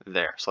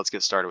 there. So let's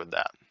get started with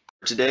that.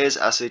 For today's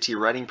SAT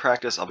writing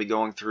practice, I'll be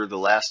going through the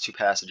last 2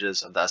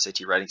 passages of the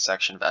SAT writing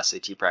section of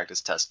SAT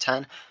Practice Test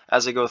 10.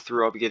 As I go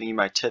through, I'll be giving you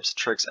my tips,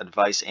 tricks,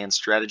 advice, and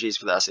strategies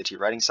for the SAT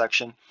writing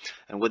section.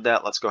 And with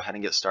that, let's go ahead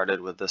and get started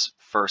with this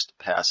first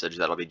passage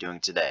that I'll be doing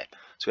today.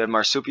 So we have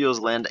marsupials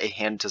lend a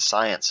hand to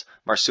science.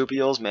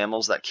 Marsupials,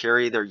 mammals that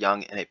carry their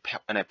young in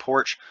a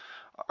pouch,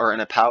 are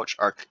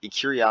a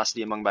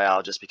curiosity among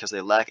biologists because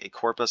they lack a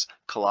corpus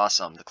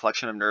callosum, the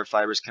collection of nerve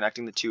fibers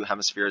connecting the 2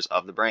 hemispheres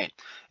of the brain.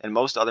 In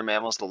most other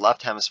mammals, the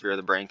left hemisphere of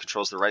the brain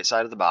controls the right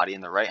side of the body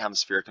and the right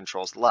hemisphere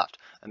controls the left,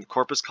 and the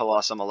corpus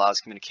callosum allows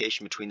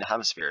communication between the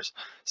hemispheres.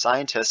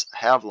 Scientists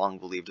have long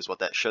believed is what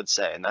that should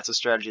say, and that's a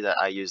strategy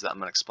that I use that I'm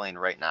going to explain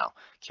right now.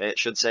 Okay, it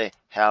should say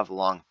have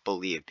long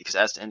believed, because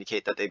as to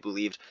indicate that they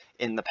believed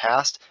in the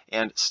past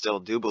and still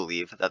do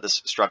believe that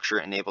this structure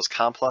enables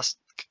complex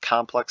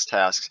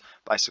tasks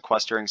by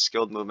sequestering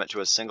skilled movement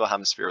to a single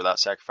hemisphere without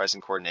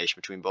sacrificing coordination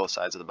between both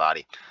sides of the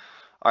body.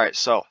 All right,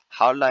 so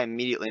how did I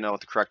immediately know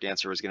what the correct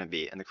answer was going to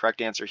be? And the correct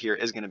answer here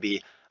is going to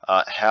be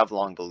have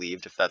long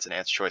believed, if that's an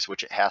answer choice,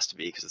 which it has to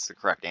be because it's the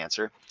correct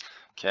answer.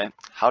 Okay,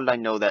 how did I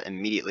know that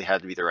immediately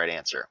had to be the right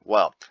answer?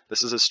 Well,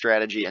 this is a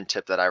strategy and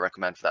tip that I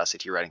recommend for the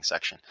SAT writing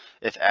section.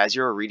 If as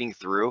you're reading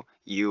through,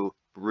 you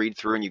read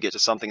through and you get to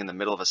something in the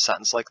middle of a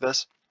sentence like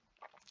this,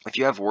 if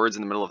you have words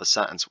in the middle of a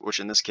sentence, which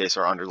in this case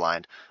are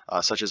underlined,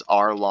 such as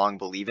are long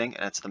believing,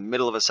 and it's the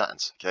middle of a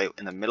sentence, okay,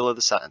 in the middle of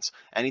the sentence,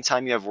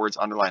 anytime you have words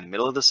underlined in the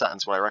middle of the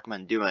sentence, what I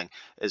recommend doing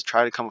is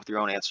try to come up with your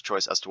own answer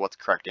choice as to what the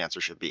correct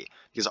answer should be.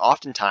 Because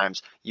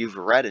oftentimes you've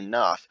read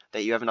enough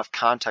that you have enough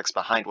context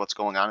behind what's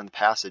going on in the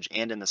passage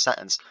and in the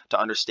sentence to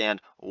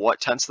understand what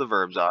tense the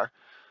verbs are,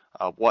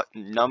 what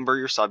number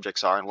your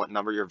subjects are, and what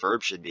number your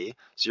verb should be.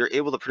 So you're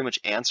able to pretty much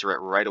answer it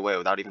right away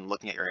without even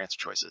looking at your answer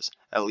choices.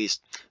 At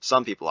least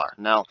some people are.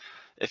 Now,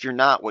 if you're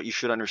not, what you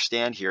should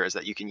understand here is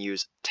that you can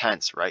use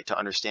tense, right, to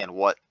understand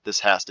what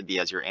this has to be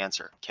as your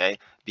answer, okay?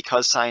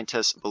 Because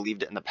scientists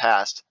believed it in the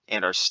past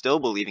and are still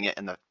believing it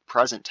in the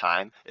present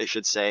time, it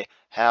should say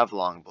have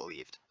long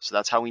believed. So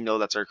that's how we know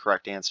that's our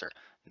correct answer.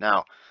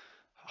 Now,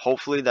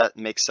 Hopefully that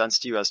makes sense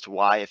to you as to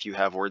why, if you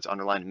have words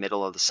underlined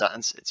middle of the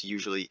sentence, it's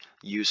usually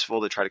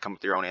useful to try to come up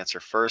with your own answer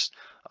first.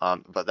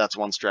 But that's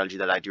one strategy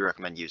that I do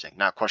recommend using.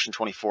 Now, question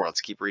 24,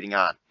 let's keep reading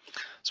on.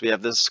 So we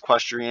have this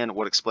question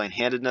would explain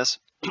handedness,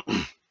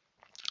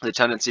 the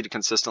tendency to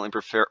consistently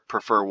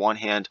prefer one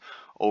hand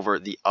over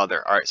the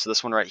other. All right, so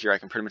this one right here, I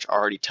can pretty much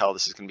already tell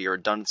this is going to be a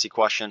redundancy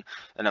question.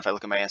 And if I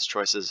look at my answer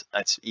choices,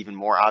 that's even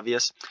more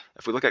obvious.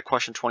 If we look at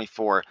question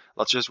 24,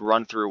 let's just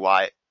run through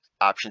why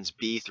options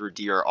B through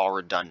D are all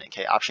redundant.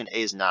 Okay, option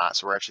A is not,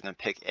 so we're actually going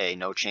to pick A.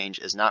 No change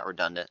is not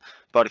redundant.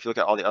 But if you look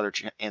at all the other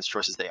answer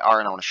choices, they are,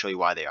 and I want to show you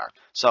why they are.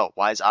 So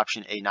why is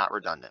option A not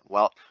redundant?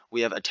 Well,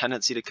 we have a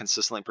tendency to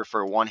consistently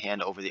prefer one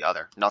hand over the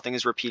other. Nothing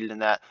is repeated in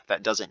that.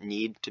 That doesn't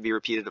need to be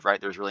repeated, right?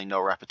 There's really no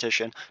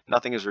repetition.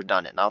 Nothing is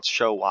redundant. Now let's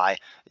show why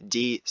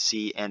D,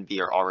 C, and B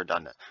are all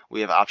redundant.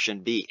 We have option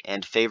B,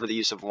 and favor the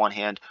use of one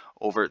hand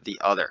over the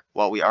other.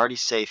 Well, we already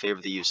say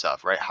favor the use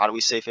of, right? How do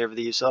we say favor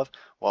the use of?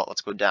 Well,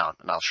 let's go down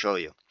and I'll show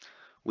you.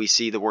 We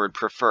see the word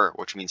prefer,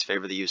 which means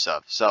favor the use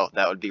of. So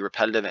that would be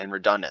repetitive and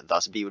redundant,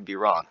 thus B would be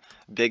wrong.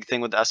 Big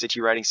thing with the SAT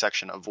writing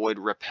section, avoid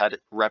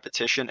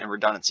repetition and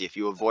redundancy. If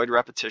you avoid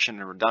repetition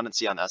and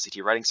redundancy on the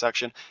SAT writing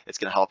section, it's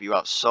going to help you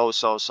out so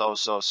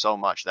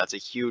much. That's a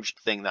huge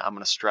thing that I'm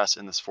going to stress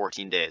in this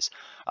 14 days.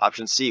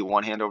 Option C,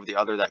 one hand over the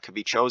other, that could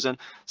be chosen.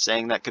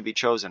 Saying that could be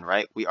chosen,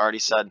 right? We already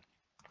said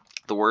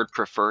the word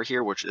prefer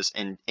here, which is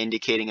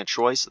indicating a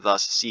choice,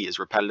 thus C is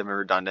repetitive and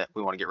redundant.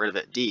 We want to get rid of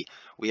it. D,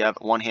 we have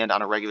one hand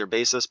on a regular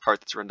basis.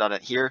 Part that's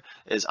redundant here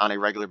is on a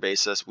regular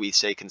basis. We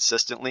say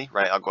consistently,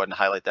 right? I'll go ahead and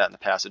highlight that in the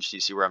passage so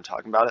you see where I'm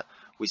talking about it.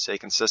 We say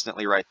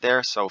consistently right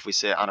there. So if we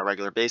say it on a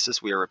regular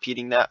basis, we are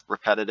repeating that,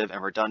 repetitive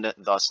and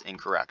redundant, thus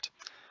incorrect.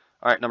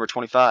 All right, number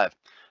 25.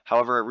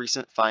 However, a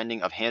recent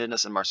finding of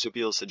handedness in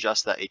marsupials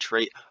suggests that a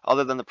trait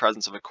other than the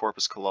presence of a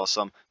corpus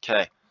callosum,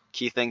 okay,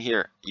 key thing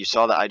here, you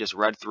saw that I just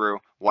read through.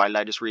 Why did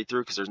I just read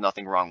through? Because there's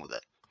nothing wrong with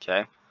it,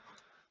 okay?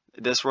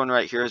 This one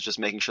right here is just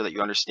making sure that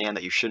you understand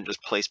that you shouldn't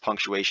just place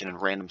punctuation in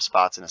random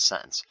spots in a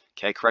sentence.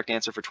 Okay, correct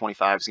answer for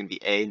 25 is going to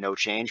be A, no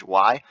change.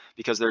 Why?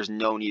 Because there's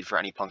no need for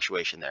any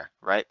punctuation there,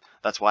 right?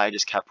 That's why I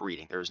just kept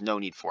reading. There's no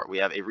need for it. We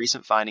have a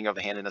recent finding of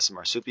a handedness in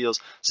marsupials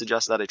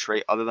suggests that a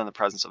trait other than the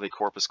presence of a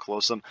corpus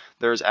callosum,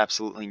 there is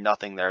absolutely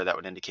nothing there that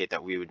would indicate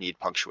that we would need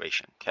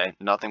punctuation, okay?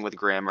 Nothing with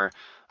grammar,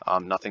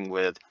 nothing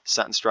with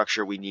sentence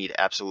structure. We need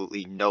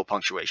absolutely no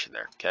punctuation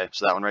there, okay?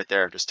 So that one right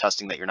there, just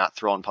testing that you're not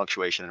throwing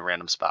punctuation in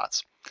random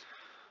spots.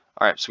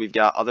 All right, so we've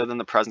got other than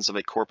the presence of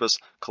a corpus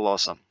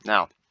callosum.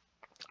 Now,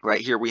 right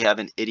here we have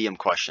an idiom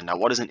question. Now,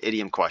 what is an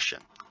idiom question,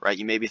 right?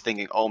 You may be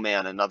thinking, oh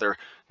man, another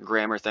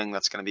grammar thing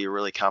that's going to be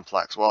really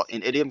complex. Well,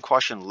 an idiom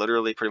question,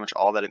 literally pretty much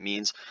all that it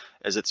means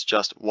is it's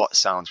just what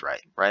sounds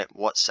right, right?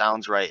 What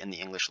sounds right in the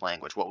English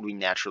language? What would we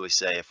naturally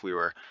say if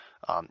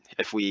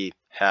we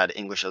had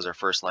English as our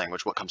first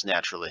language? What comes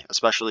naturally?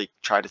 Especially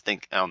try to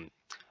think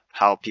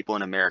how people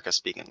in America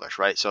speak English,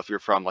 right? So if you're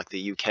from like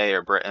the UK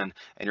or Britain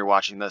and you're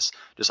watching this,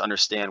 just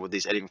understand with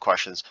these idiom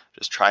questions,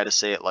 just try to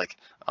say it like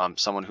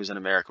someone who's in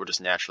America would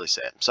just naturally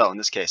say it. So in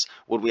this case,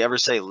 would we ever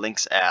say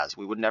links as?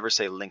 We would never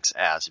say links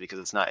as because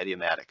it's not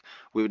idiomatic.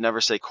 We would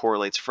never say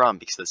correlates from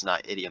because it's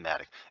not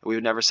idiomatic. We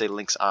would never say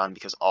links on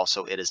because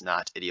also it is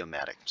not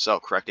idiomatic. So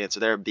correct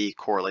answer there, B,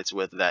 correlates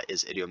with, that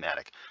is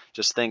idiomatic.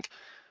 Just think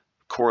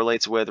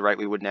correlates with, right?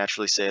 We would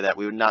naturally say that.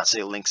 We would not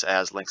say links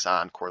as, links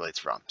on, correlates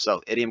from.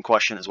 So idiom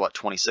question is what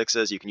 26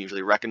 is. You can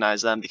usually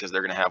recognize them because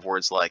they're going to have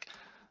words like,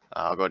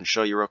 I'll go ahead and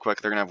show you real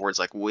quick. They're going to have words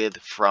like with,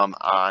 from,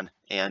 on,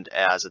 and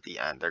as at the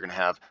end. They're going to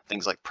have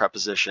things like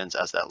prepositions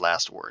as that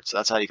last word. So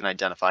that's how you can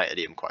identify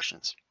idiom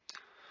questions.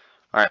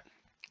 All right.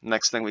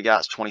 Next thing we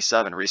got is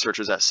 27.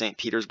 Researchers at St.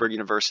 Petersburg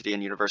University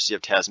and University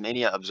of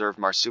Tasmania observed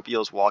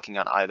marsupials walking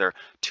on either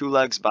 2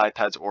 legs,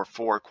 bipeds, or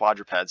 4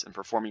 quadrupeds and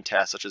performing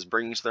tasks such as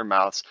bringing to their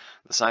mouths.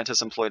 The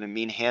scientists employed a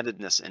mean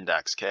handedness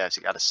index. Okay, I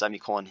got a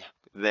semicolon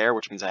there,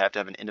 which means I have to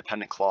have an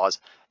independent clause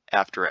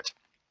after it.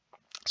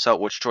 So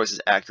which choice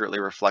is accurately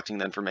reflecting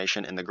the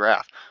information in the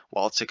graph?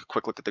 Well, let's take a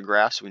quick look at the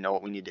graph so we know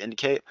what we need to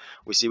indicate.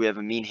 We see we have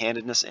a mean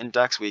handedness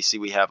index. We see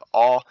we have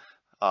all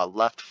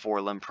left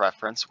forelimb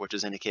preference, which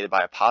is indicated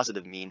by a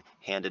positive mean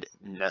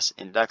handedness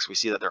index. We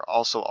see that they're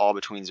also all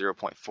between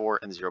 0.4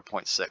 and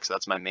 0.6.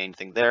 That's my main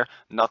thing there.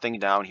 Nothing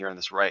down here in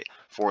this right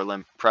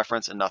forelimb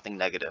preference and nothing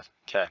negative.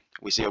 Okay.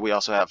 We see we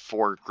also have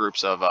 4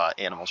 groups of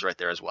animals right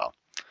there as well.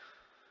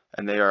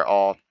 And they are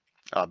all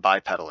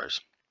bipedalers.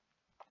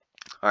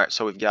 All right,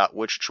 so we've got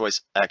which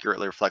choice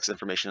accurately reflects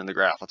information in the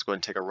graph. Let's go ahead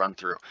and take a run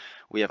through.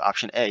 We have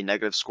option A,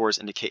 negative scores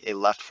indicate a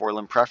left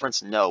forelimb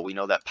preference. No, we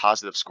know that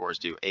positive scores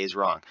do. A is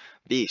wrong.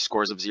 B,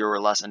 scores of 0 or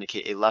less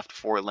indicate a left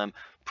forelimb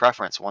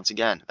preference. Once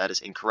again, that is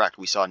incorrect.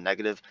 We saw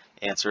negative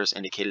answers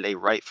indicated a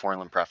right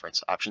forelimb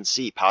preference. Option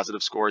C,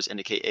 positive scores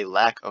indicate a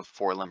lack of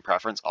forelimb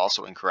preference.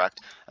 Also incorrect.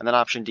 And then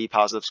option D,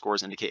 positive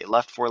scores indicate a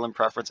left forelimb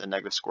preference and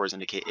negative scores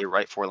indicate a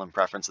right forelimb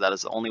preference. That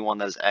is the only one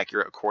that is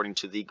accurate according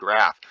to the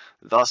graph.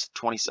 Thus,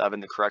 27,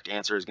 the correct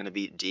answer is going to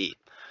be D.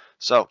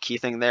 So key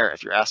thing there,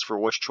 if you're asked for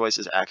which choice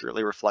is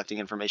accurately reflecting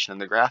information in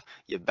the graph,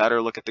 you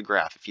better look at the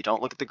graph. If you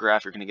don't look at the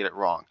graph, you're going to get it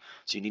wrong.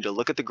 So you need to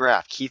look at the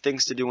graph. Key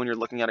things to do when you're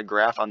looking at a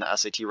graph on the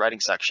SAT writing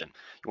section.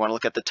 You want to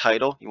look at the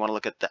title. You want to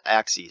look at the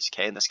axes.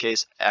 Okay, in this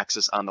case,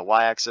 axis on the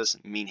y-axis,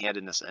 mean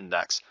handedness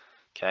index.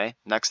 Okay,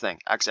 next thing,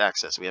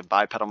 x-axis. We have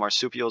bipedal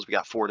marsupials. We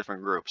got 4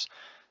 different groups.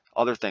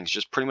 Other things,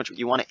 just pretty much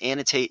you want to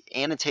annotate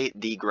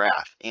the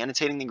graph.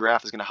 Annotating the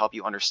graph is going to help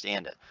you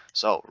understand it.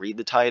 So read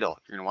the title.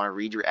 You're going to want to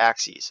read your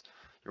axes.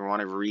 You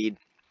want to read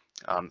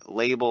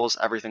labels,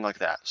 everything like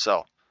that.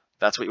 So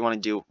that's what you want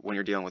to do when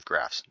you're dealing with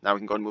graphs. Now we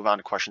can go and move on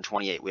to question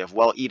 28. We have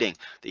well eating,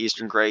 the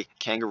eastern gray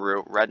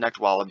kangaroo, red-necked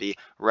wallaby,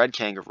 red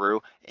kangaroo,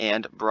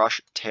 and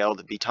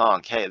brush-tailed bettong.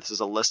 Okay, this is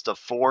a list of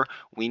 4.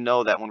 We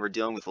know that when we're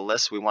dealing with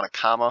lists, we want a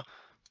comma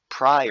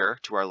prior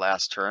to our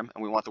last term,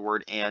 and we want the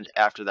word and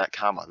after that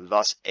comma.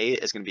 Thus, A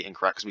is going to be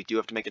incorrect because we do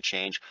have to make a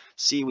change.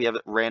 C, we have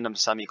a random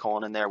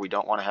semicolon in there. We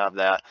don't want to have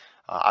that.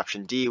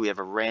 Option D, we have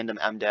a random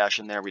M dash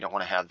in there. We don't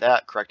want to have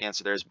that. Correct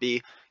answer there is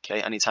B.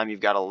 Okay, anytime you've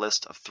got a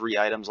list of 3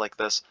 items like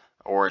this,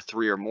 or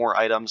 3 or more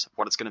items,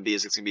 what it's going to be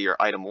is it's going to be your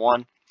item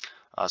 1.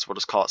 So we'll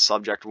just call it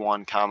subject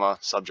 1, comma,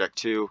 subject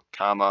 2,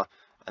 comma,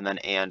 and then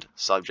and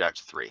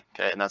subject 3.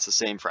 Okay, and that's the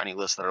same for any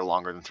lists that are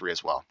longer than 3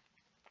 as well.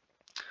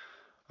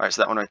 All right,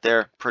 so that one right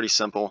there, pretty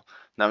simple.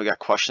 Now we got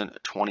question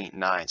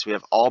 29. So we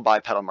have all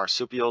bipedal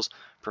marsupials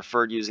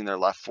preferred using their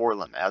left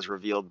forelimb as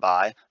revealed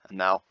by, and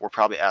now we're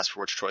probably asked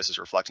for which choice is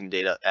reflecting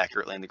data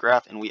accurately in the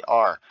graph, and we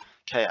are.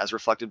 Okay, as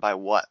reflected by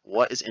what?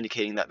 What is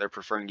indicating that they're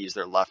preferring to use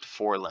their left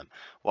forelimb?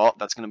 Well,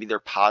 that's going to be their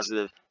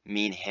positive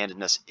mean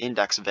handedness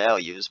index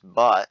values,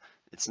 but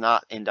it's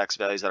not index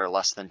values that are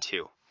less than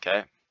 2.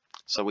 Okay.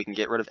 So we can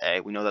get rid of A.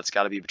 We know that's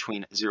got to be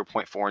between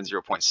 0.4 and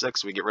 0.6.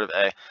 So we get rid of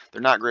A.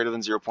 They're not greater than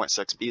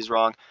 0.6. B is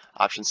wrong.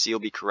 Option C will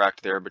be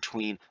correct. They're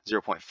between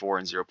 0.4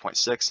 and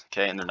 0.6.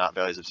 Okay, and they're not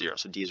values of 0.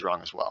 So D is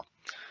wrong as well.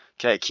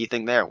 Okay, key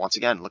thing there. Once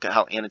again, look at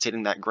how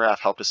annotating that graph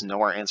helped us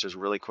know our answers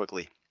really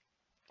quickly.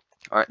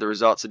 All right, the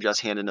results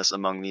suggest handedness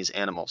among these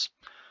animals.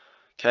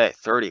 Okay,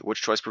 30.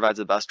 Which choice provides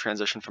the best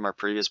transition from our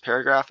previous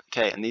paragraph?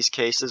 Okay, in these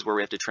cases where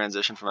we have to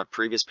transition from a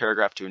previous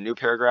paragraph to a new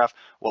paragraph,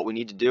 what we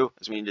need to do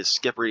is we need to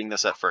skip reading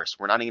this at first.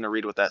 We're not even going to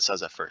read what that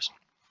says at first.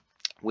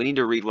 We need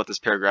to read what this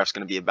paragraph is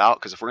going to be about,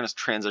 because if we're going to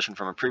transition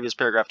from a previous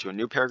paragraph to a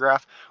new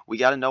paragraph, we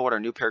got to know what our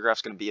new paragraph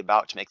is going to be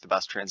about to make the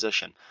best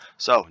transition.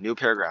 So, new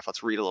paragraph,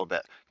 let's read a little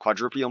bit.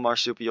 Quadrupedal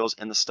marsupials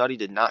in the study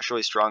did not show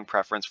a strong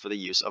preference for the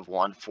use of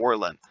one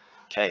forelimb.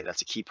 Okay,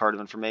 that's a key part of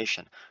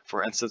information.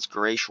 For instance,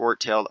 gray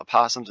short-tailed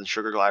opossums and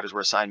sugar gliders were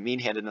assigned mean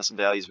handedness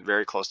values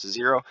very close to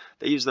 0.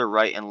 They used their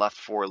right and left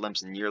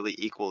forelimbs nearly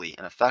equally.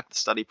 In effect, the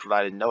study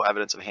provided no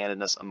evidence of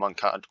handedness among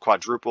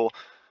quadrupedal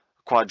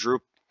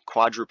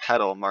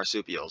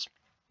marsupials.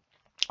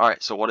 All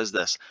right, so what is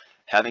this?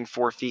 Having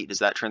 4 feet, does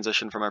that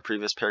transition from our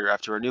previous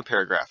paragraph to our new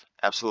paragraph?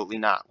 Absolutely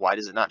not. Why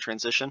does it not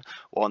transition?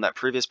 Well, in that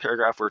previous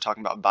paragraph, we were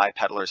talking about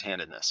bipedalers'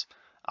 handedness.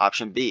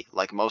 Option B,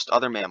 like most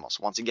other mammals,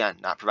 once again,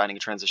 not providing a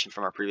transition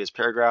from our previous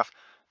paragraph.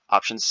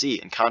 Option C,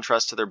 in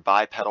contrast to their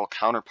bipedal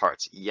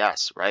counterparts.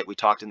 Yes, right? We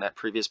talked in that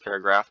previous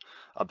paragraph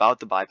about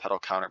the bipedal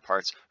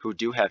counterparts who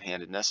do have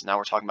handedness. Now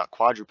we're talking about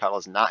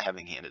quadrupedals not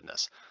having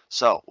handedness.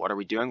 So what are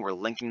we doing? We're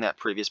linking that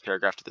previous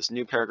paragraph to this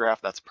new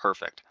paragraph. That's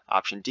perfect.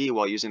 Option D,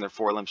 while using their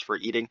forelimbs for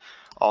eating,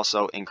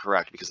 also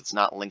incorrect because it's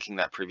not linking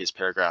that previous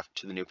paragraph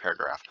to the new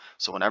paragraph.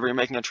 So whenever you're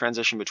making a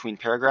transition between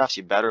paragraphs,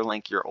 you better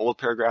link your old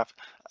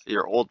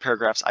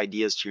paragraph's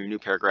ideas to your new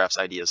paragraph's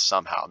ideas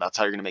somehow. That's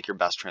how you're going to make your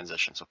best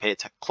transition. So pay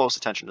close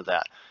attention to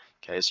that.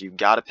 Okay, so you've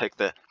got to pick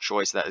the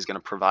choice that is going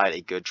to provide a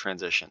good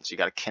transition. So you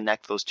got to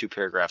connect those 2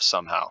 paragraphs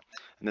somehow.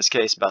 In this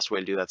case, best way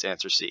to do that's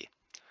answer C.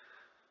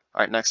 All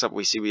right, next up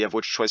we have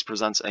which choice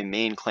presents a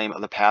main claim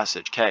of the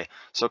passage. Okay,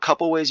 so a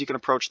couple ways you can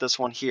approach this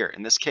one here.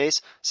 In this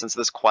case, since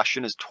this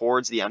question is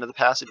towards the end of the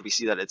passage, we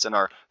see that it's in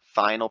our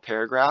final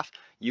paragraph.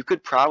 You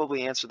could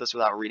probably answer this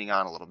without reading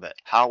on a little bit.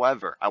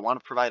 However, I want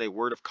to provide a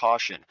word of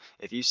caution.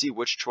 If you see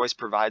which choice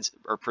provides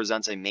or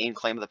presents a main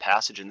claim of the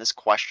passage, and this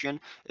question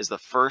is the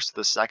first,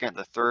 the second,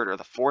 the third, or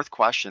the fourth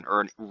question,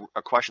 or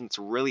a question that's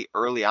really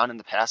early on in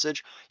the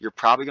passage, you're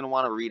probably going to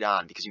want to read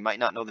on because you might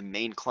not know the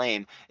main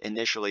claim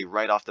initially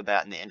right off the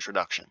bat in the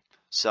introduction.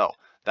 So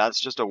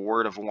that's just a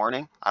word of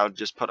warning. I would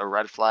just put a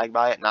red flag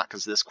by it, not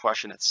because this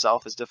question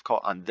itself is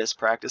difficult on this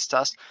practice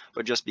test,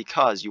 but just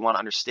because you want to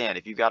understand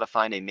if you've got to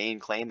find a main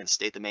claim and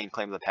state the main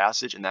claim of the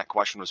passage, and that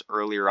question was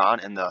earlier on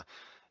in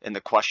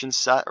the question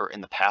set or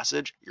in the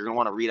passage, you're going to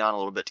want to read on a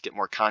little bit to get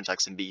more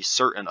context and be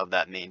certain of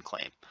that main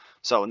claim.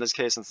 So in this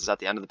case, since it's at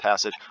the end of the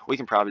passage, we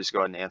can probably just go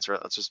ahead and answer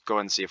it. Let's just go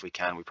ahead and see if we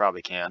can. We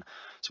probably can.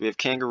 So we have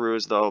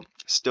kangaroos, though,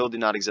 still do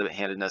not exhibit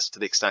handedness to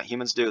the extent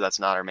humans do. That's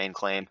not our main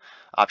claim.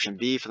 Option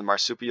B, for the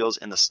marsupials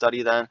in the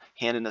study then,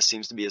 handedness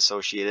seems to be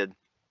associated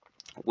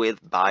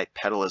with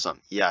bipedalism.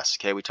 Yes,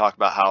 okay, we talked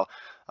about how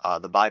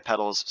the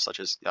bipedals, such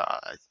as,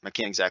 I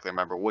can't exactly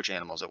remember which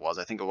animals it was.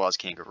 I think it was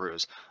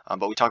kangaroos.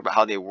 But we talked about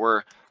how they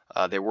were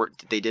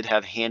They did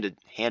have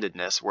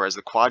handedness, whereas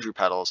the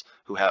quadrupedals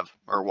who have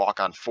or walk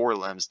on 4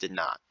 limbs did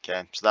not.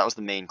 Okay, so that was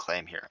the main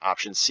claim here.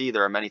 Option C,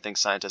 there are many things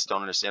scientists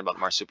don't understand about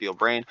the marsupial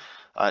brain.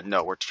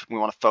 No, we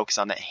want to focus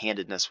on that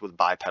handedness with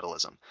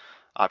bipedalism.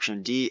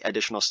 Option D,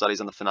 additional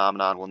studies on the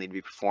phenomenon will need to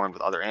be performed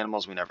with other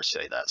animals. We never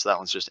say that, so that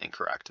one's just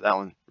incorrect.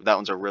 That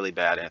one's a really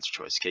bad answer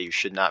choice. Okay, you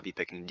should not be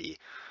picking D.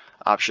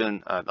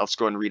 Option, let's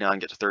go ahead and read on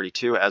and get to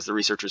 32. As the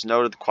researchers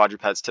noted, the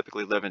quadrupeds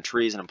typically live in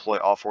trees and employ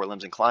all 4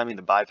 limbs in climbing.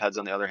 The bipeds,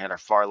 on the other hand, are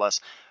far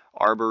less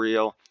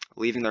arboreal,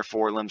 leaving their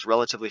 4 limbs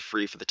relatively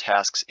free for the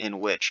tasks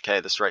in which.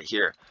 Okay, this right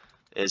here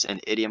is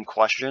an idiom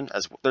question.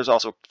 As there's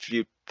also a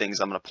few things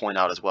I'm going to point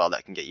out as well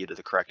that can get you to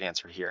the correct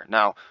answer here.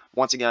 Now,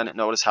 once again,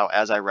 notice how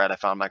as I read, I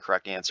found my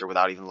correct answer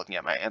without even looking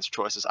at my answer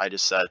choices. I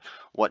just said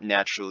what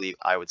naturally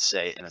I would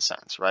say in a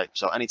sentence, right?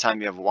 So anytime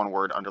you have one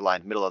word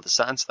underlined middle of the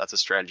sentence, that's a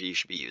strategy you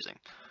should be using.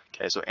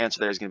 Okay, so answer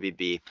there is going to be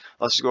B.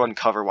 Let's just go ahead and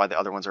cover why the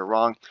other ones are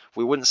wrong.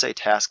 We wouldn't say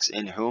tasks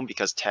in whom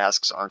because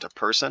tasks aren't a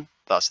person,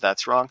 thus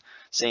that's wrong.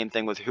 Same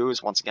thing with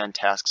whose. Once again,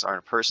 tasks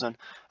aren't a person.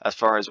 As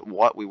far as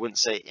what, we wouldn't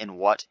say in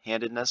what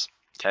handedness,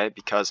 okay,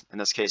 because in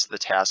this case the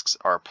tasks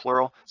are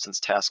plural. Since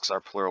tasks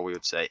are plural, we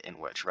would say in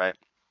which, right?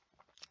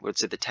 We would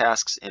say the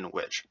tasks in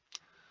which.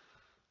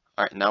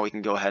 All right, now we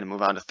can go ahead and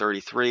move on to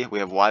 33. We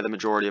have why the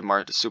majority of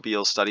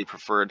marsupials studied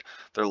preferred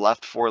their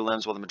left 4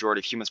 limbs while the majority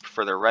of humans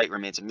prefer their right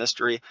remains a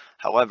mystery.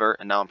 However,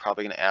 and now I'm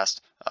probably going to ask,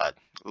 it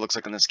looks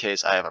like in this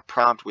case I have a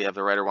prompt. We have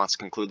the writer wants to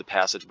conclude the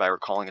passage by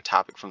recalling a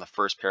topic from the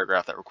first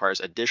paragraph that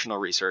requires additional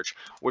research.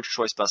 Which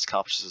choice best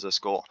accomplishes this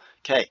goal?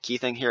 Okay, key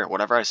thing here,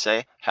 whatever I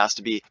say has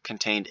to be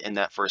contained in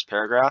that first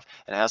paragraph,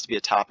 and it has to be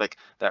a topic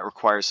that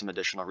requires some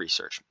additional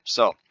research.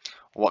 So,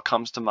 what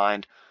comes to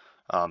mind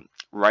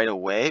right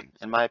away,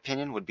 in my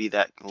opinion, would be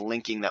that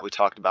linking that we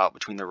talked about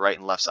between the right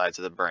and left sides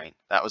of the brain.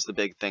 That was the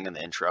big thing in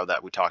the intro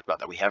that we talked about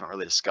that we haven't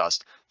really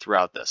discussed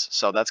throughout this.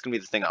 So that's going to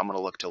be the thing I'm going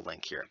to look to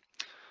link here.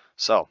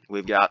 So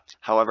we've got,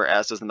 however,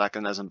 as does the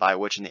mechanism by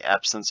which in the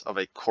absence of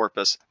a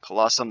corpus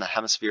callosum, the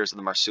hemispheres of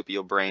the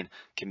marsupial brain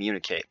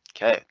communicate.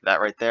 Okay,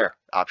 that right there,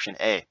 option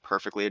A,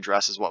 perfectly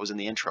addresses what was in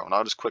the intro. And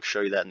I'll just quick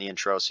show you that in the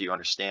intro so you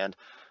understand.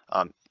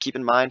 Keep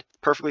in mind,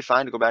 perfectly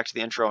fine to go back to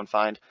the intro and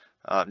find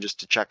just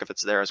to check if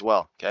it's there as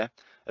well, okay?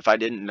 If I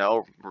didn't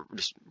know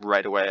just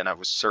right away and I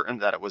was certain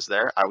that it was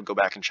there, I would go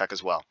back and check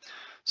as well.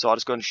 So I'll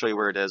just go ahead and show you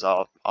where it is.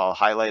 I'll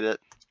highlight it.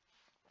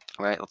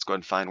 All right, let's go ahead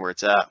and find where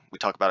it's at. We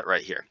talk about it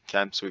right here,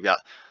 okay? So we've got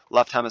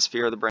left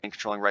hemisphere of the brain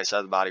controlling right side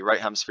of the body. Right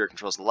hemisphere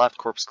controls the left.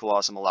 Corpus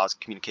callosum allows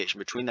communication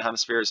between the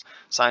hemispheres.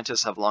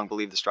 Scientists have long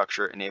believed the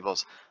structure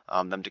enables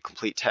them to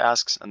complete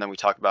tasks. And then we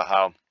talk about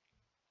how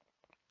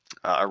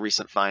a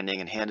recent finding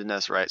in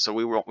handedness, right? So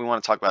we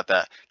want to talk about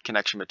that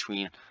connection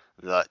between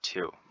the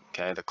two,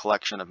 okay? The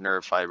collection of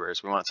nerve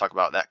fibers. We want to talk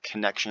about that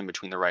connection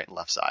between the right and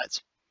left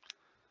sides.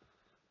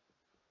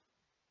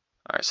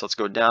 All right, so let's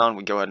go down.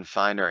 We go ahead and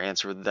find our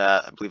answer with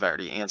that. I believe I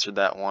already answered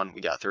that one.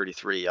 We got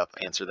 33. Yep,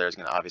 answer there is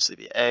going to obviously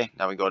be A.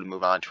 Now we go ahead and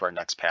move on to our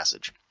next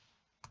passage.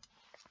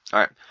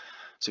 All right,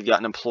 so we've got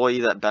an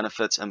employee that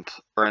benefits,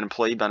 or an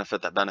employee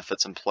benefit that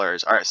benefits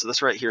employers. All right, so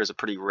this right here is a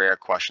pretty rare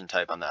question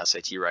type on the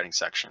SAT writing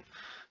section.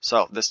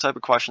 So this type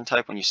of question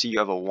type, when you see you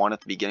have a 1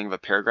 at the beginning of a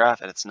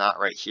paragraph and it's not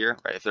right here,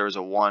 right? If there was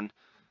a 1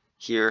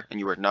 here and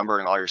you were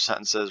numbering all your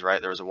sentences, right?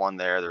 There was a 1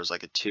 there, there was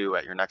like a 2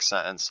 at your next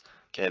sentence.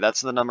 Okay,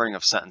 that's the numbering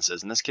of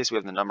sentences. In this case, we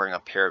have the numbering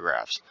of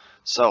paragraphs.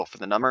 So for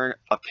the numbering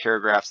of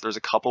paragraphs, there's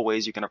a couple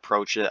ways you can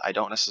approach it. I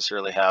don't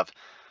necessarily have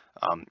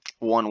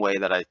one way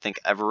that I think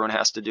everyone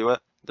has to do it.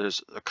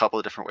 There's a couple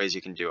of different ways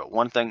you can do it.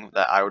 One thing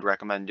that I would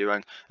recommend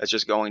doing is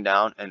just going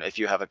down, and if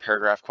you have a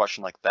paragraph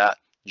question like that,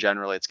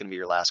 generally it's going to be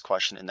your last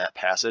question in that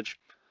passage.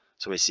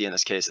 So we see in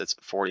this case it's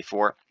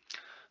 44.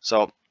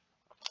 So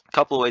a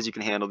couple of ways you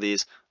can handle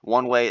these.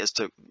 One way is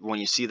to, when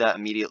you see that,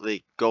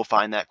 immediately go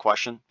find that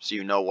question so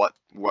you know what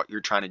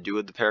you're trying to do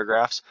with the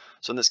paragraphs.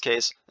 So in this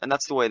case, and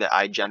that's the way that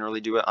I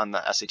generally do it on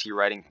the SAT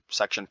writing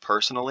section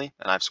personally,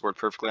 and I've scored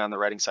perfectly on the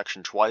writing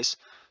section twice.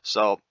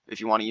 So if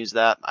you want to use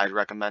that, I'd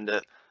recommend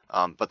it.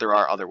 But there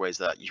are other ways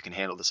that you can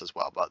handle this as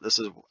well. But this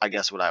is, I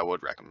guess, what I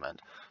would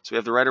recommend. So we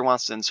have the writer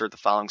wants to insert the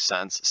following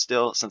sentence.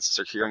 Still, since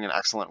securing an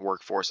excellent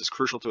workforce is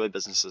crucial to a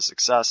business's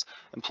success,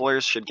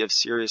 employers should give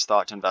serious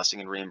thought to investing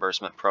in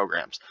reimbursement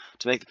programs.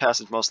 To make the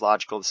passage most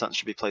logical, the sentence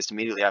should be placed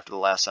immediately after the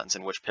last sentence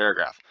in which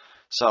paragraph.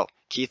 So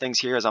key things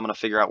here is I'm going to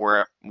figure out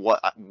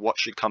what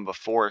should come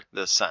before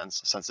this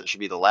sentence, since it should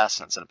be the last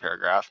sentence in a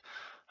paragraph.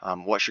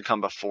 What should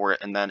come before it,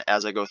 and then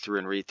as I go through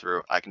and read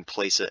through, I can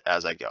place it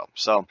as I go.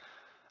 So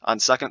on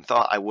second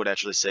thought, I would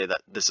actually say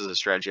that this is a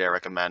strategy I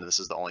recommend. This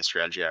is the only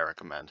strategy I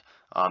recommend.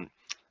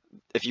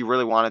 If you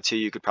really wanted to,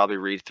 you could probably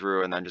read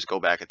through and then just go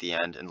back at the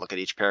end and look at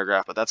each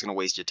paragraph, but that's going to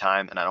waste your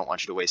time, and I don't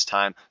want you to waste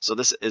time. So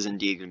this is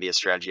indeed going to be a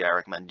strategy I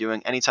recommend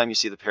doing. Anytime you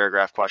see the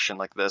paragraph question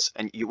like this,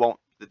 and you won't,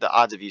 the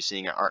odds of you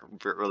seeing it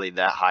aren't really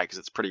that high because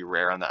it's pretty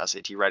rare on the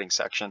SAT writing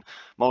section.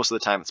 Most of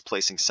the time it's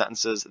placing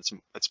sentences.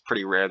 It's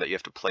pretty rare that you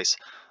have to place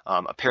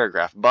a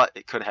paragraph, but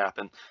it could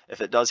happen.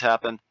 If it does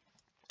happen,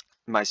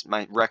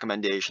 my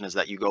recommendation is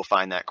that you go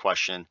find that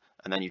question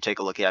and then you take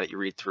a look at it, you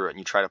read through it, and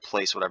you try to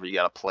place whatever you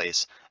got to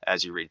place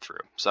as you read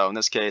through. So in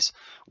this case,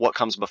 what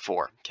comes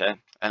before, okay?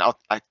 And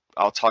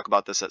I'll talk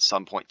about this at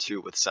some point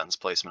too with sentence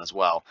placement as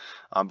well.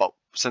 But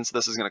since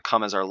this is going to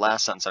come as our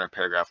last sentence in our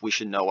paragraph, we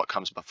should know what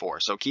comes before.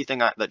 So key thing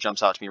that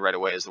jumps out to me right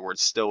away is the word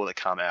still with a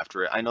comma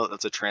after it. I know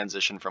that's a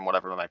transition from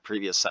whatever my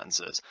previous sentence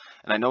is.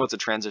 And I know it's a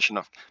transition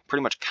of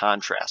pretty much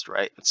contrast,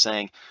 right? It's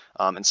saying,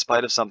 in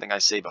spite of something I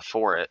say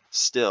before it,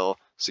 still,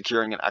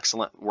 securing an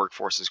excellent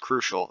workforce is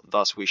crucial.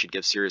 Thus, we should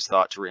give serious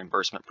thought to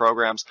reimbursement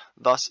programs.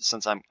 Thus,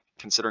 since I'm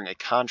considering a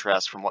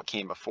contrast from what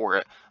came before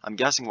it, I'm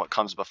guessing what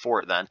comes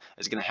before it then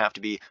is going to have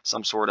to be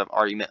some sort of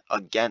argument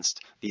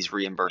against these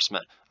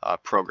reimbursement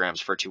programs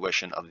for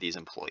tuition of these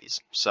employees.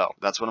 So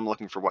that's what I'm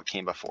looking for, what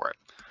came before it.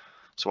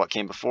 So what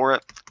came before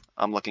it,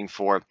 I'm looking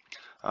for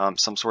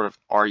some sort of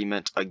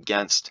argument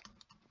against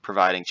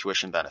providing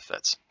tuition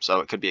benefits. So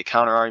it could be a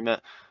counter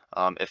argument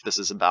if this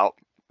is about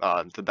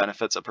the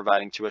benefits of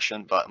providing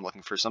tuition, but I'm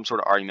looking for some sort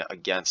of argument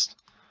against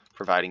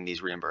providing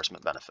these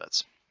reimbursement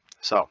benefits.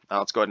 So now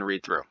let's go ahead and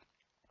read through.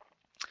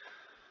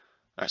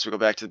 All right, so we go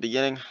back to the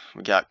beginning.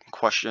 We got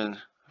question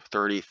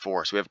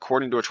 34. So we have,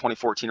 according to a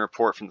 2014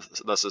 report from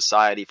the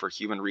Society for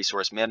Human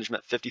Resource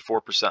Management,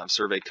 54% of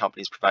surveyed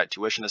companies provide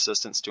tuition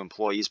assistance to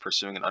employees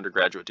pursuing an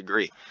undergraduate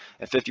degree,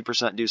 and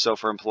 50% do so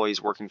for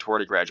employees working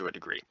toward a graduate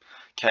degree.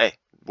 Okay,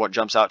 what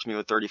jumps out to me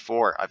with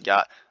 34? I've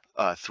got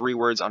 3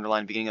 words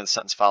underlined beginning of the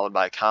sentence followed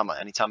by a comma.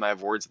 Anytime I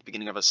have words at the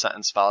beginning of a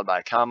sentence followed by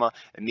a comma,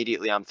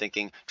 immediately I'm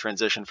thinking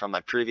transition from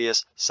my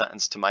previous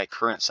sentence to my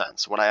current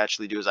sentence. What I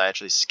actually do is I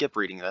actually skip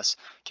reading this.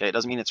 Okay, it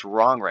doesn't mean it's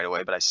wrong right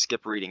away, but I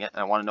skip reading it,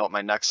 and I want to know what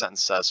my next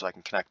sentence says so I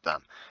can connect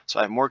them. So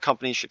I have more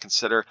companies should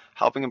consider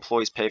helping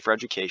employees pay for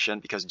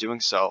education because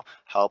doing so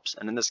helps,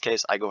 and in this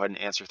case I go ahead and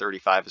answer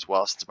 35 as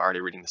well since I'm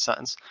already reading the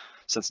sentence.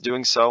 Since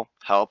doing so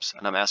helps,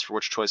 and I'm asked for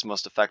which choice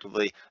most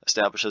effectively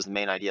establishes the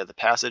main idea of the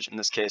passage. In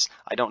this case,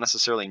 I don't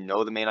necessarily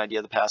know the main idea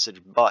of the passage,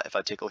 but if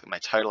I take a look at my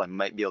title, I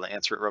might be able to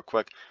answer it real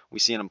quick. We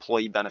see an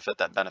employee benefit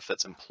that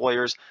benefits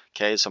employers.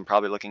 Okay, so I'm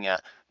probably looking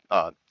at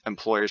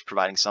employers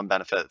providing some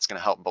benefit that's going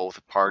to help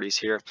both parties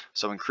here.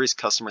 So increased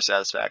customer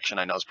satisfaction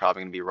I know is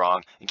probably going to be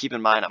wrong. And keep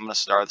in mind, I'm going to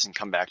start this and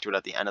come back to it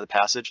at the end of the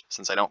passage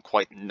since I don't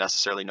quite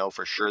necessarily know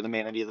for sure the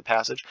main idea of the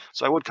passage.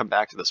 So I would come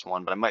back to this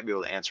one, but I might be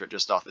able to answer it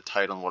just off the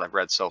title and what I've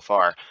read so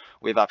far.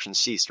 We have option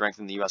C,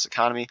 strengthen the U.S.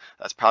 economy.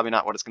 That's probably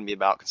not what it's going to be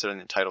about considering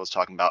the title is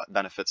talking about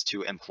benefits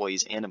to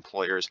employees and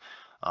employers.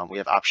 We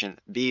have option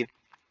B,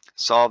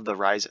 solve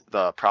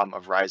the problem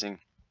of rising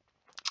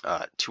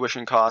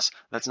tuition costs.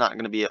 That's not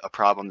going to be a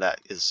problem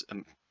that is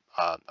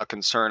a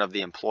concern of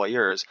the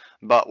employers,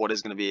 but what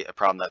is going to be a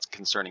problem that's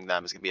concerning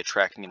them is going to be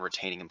attracting and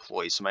retaining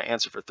employees. So my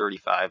answer for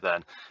 35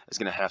 then is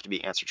going to have to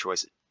be answer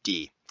choice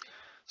D.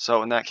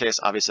 So in that case,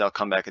 obviously I'll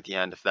come back at the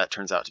end if that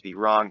turns out to be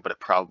wrong, but it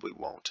probably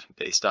won't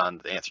based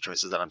on the answer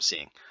choices that I'm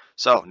seeing.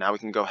 So now we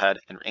can go ahead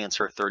and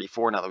answer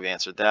 34. Now that we've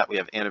answered that, we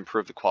have and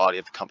improve the quality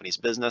of the company's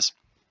business.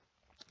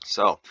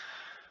 So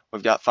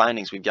we've got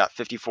findings. We've got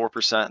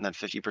 54% and then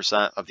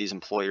 50% of these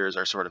employers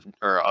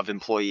are of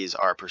employees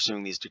are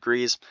pursuing these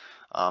degrees.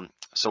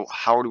 So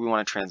how do we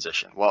want to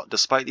transition? Well,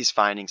 despite these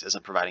findings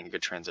isn't providing a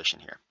good transition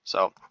here.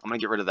 So I'm going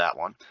to get rid of that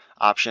one.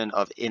 Option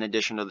of in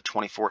addition to the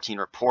 2014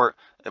 report,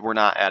 we're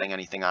not adding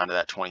anything onto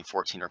that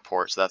 2014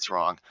 report, so that's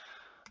wrong.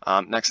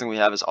 Next thing we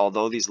have is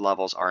although these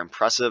levels are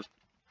impressive,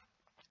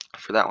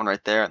 for that one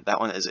right there, that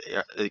one is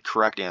a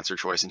correct answer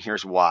choice, and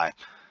here's why.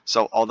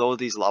 So although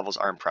these levels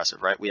are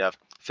impressive, right, we have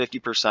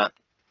 50%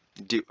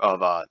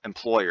 of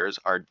employers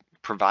are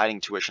providing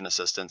tuition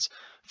assistance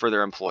for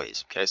their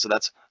employees. Okay, so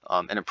that's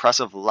an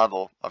impressive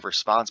level of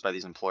response by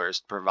these employers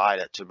to provide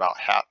it to about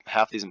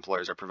half these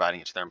employers are providing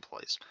it to their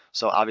employees.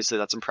 So obviously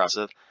that's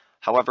impressive.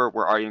 However,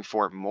 we're arguing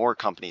for more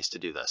companies to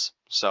do this.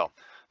 So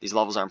these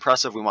levels are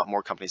impressive. We want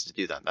more companies to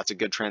do them. That's a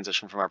good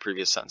transition from our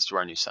previous sentence to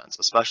our new sentence,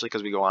 especially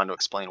because we go on to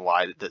explain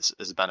why this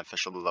is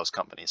beneficial to those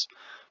companies.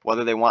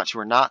 Whether they want to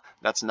or not,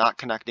 that's not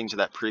connecting to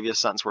that previous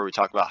sentence where we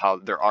talk about how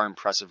there are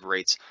impressive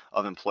rates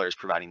of employers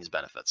providing these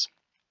benefits.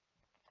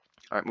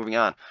 All right, moving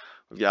on.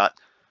 We've got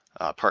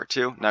part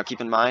 2. Now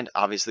keep in mind,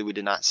 obviously we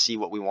did not see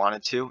what we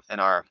wanted to in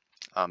our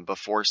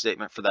before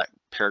statement for that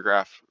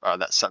paragraph,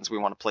 that sentence we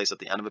want to place at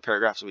the end of a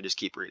paragraph, so we just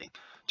keep reading.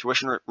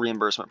 Tuition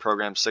reimbursement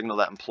programs signal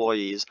that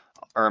employees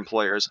or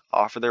employers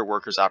offer their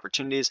workers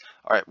opportunities.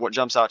 All right, what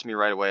jumps out to me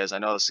right away is I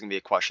know this is going to be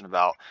a question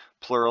about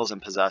plurals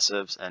and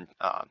possessives and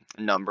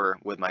number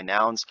with my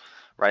nouns,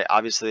 right?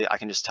 Obviously, I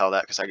can just tell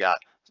that because I got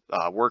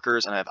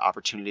workers and I have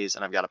opportunities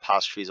and I've got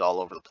apostrophes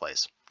all over the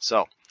place.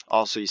 So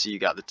also you see you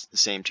got the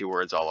same 2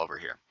 words all over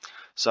here.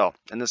 So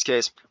in this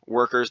case,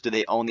 workers, do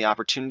they own the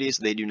opportunities?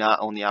 They do not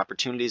own the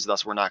opportunities,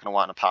 thus we're not going to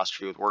want an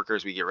apostrophe with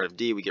workers. We get rid of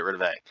D, we get rid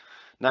of A.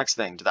 Next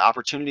thing, do the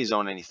opportunities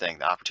own anything?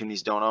 The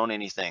opportunities don't own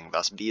anything,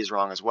 thus B is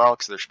wrong as well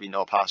because there should be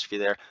no apostrophe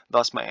there.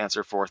 Thus my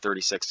answer for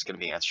 36 is going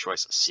to be answer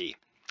choice C.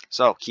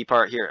 So key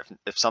part here,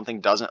 if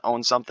something doesn't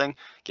own something,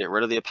 get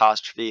rid of the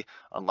apostrophe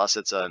unless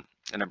it's an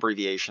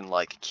abbreviation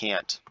like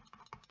can't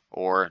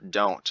or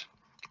don't,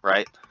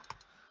 right?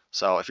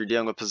 So if you're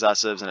dealing with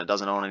possessives and it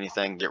doesn't own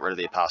anything, get rid of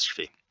the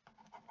apostrophe.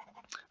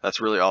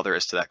 That's really all there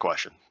is to that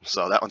question.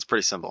 So that one's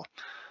pretty simple.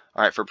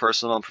 All right, for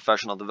personal and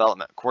professional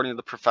development. According to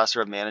the professor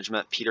of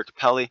management, Peter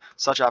Capelli,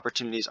 such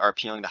opportunities are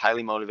appealing to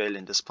highly motivated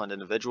and disciplined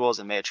individuals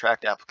and may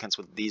attract applicants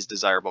with these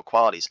desirable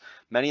qualities.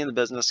 Many in the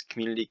business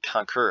community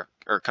concur.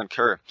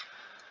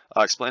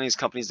 Explaining his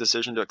company's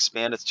decision to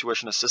expand its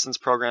tuition assistance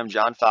program,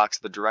 John Fox,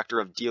 the director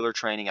of dealer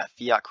training at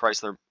Fiat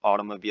Chrysler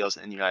Automobiles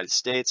in the United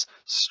States,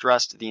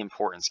 stressed the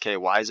importance. Okay,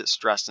 why is it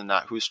stressed and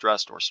not who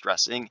stressed or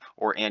stressing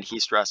or and he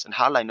stressed? And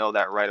how did I know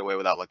that right away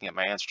without looking at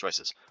my answer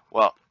choices?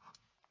 Well,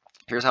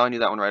 here's how I knew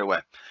that one right away.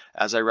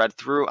 As I read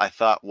through, I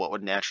thought what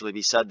would naturally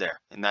be said there.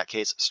 In that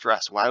case,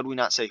 stress. Why would we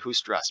not say who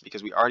stressed?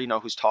 Because we already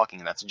know who's talking,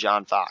 and that's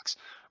John Fox,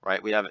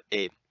 right? We have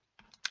a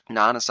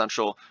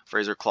non-essential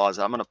phrase or clause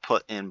that I'm going to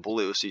put in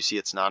blue, so you see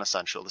it's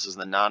non-essential. This is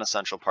the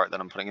non-essential part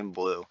that I'm putting in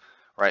blue,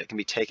 right? It can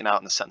be taken out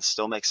and the sentence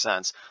still makes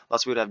sense.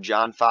 Let's we would have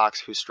John Fox,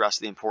 who stressed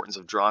the importance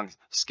of drawing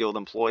skilled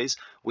employees.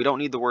 We don't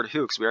need the word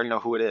who because we already know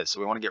who it is, so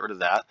we want to get rid of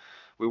that.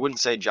 We wouldn't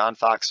say John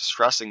Fox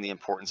stressing the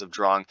importance of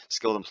drawing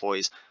skilled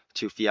employees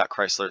to Fiat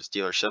Chrysler's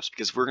dealerships,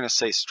 because if we're going to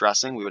say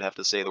stressing, we would have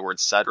to say the word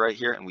said right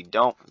here, and we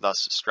don't,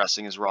 thus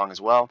stressing is wrong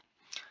as well.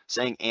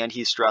 Saying and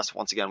he stressed,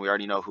 once again, we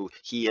already know who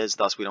he is,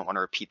 thus we don't want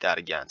to repeat that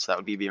again. So that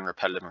would be being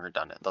repetitive and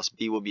redundant. Thus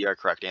B will be our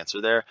correct answer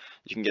there.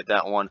 You can get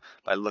that one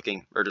by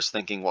looking or just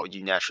thinking what would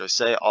you naturally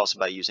say, also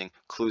by using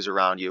clues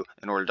around you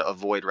in order to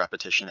avoid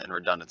repetition and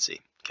redundancy.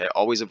 Okay,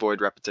 always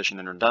avoid repetition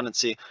and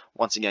redundancy.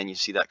 Once again, you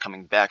see that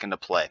coming back into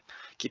play.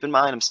 Keep in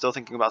mind, I'm still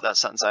thinking about that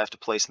sentence I have to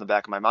place in the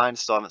back of my mind.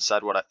 Still haven't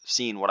said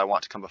seen what I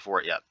want to come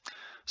before it yet.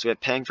 So we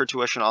have paying for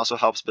tuition also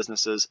helps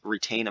businesses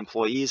retain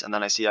employees, and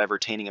then I see I have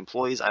retaining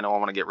employees. I know I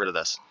want to get rid of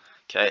this.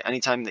 Okay,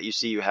 anytime that you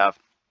see you have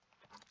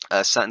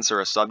a sentence or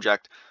a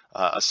subject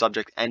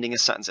ending a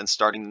sentence and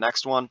starting the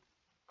next one,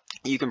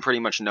 you can pretty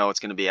much know it's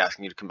going to be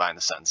asking you to combine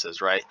the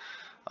sentences, right?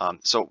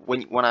 So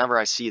whenever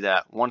I see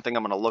that, one thing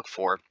I'm going to look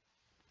for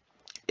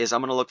is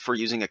I'm going to look for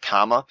using a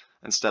comma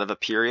instead of a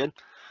period,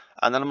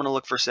 and then I'm going to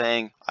look for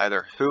saying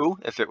either who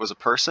if it was a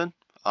person.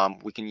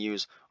 We can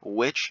use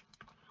which,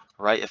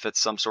 right, if it's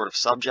some sort of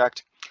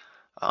subject.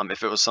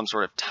 If it was some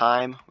sort of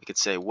time, we could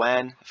say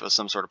when. If it was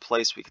some sort of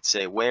place, we could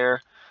say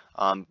where.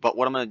 But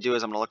what I'm going to do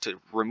is I'm going to look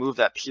to remove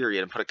that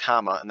period and put a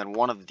comma and then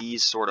one of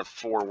these sort of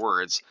 4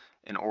 words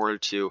in order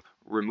to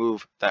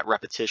remove that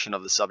repetition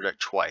of the subject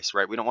twice,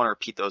 right? We don't want to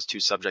repeat those 2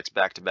 subjects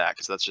back to back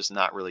because that's just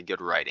not really good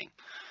writing.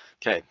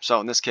 Okay, so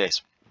in this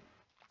case,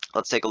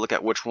 let's take a look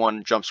at which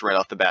one jumps right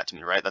off the bat to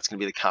me, right? That's going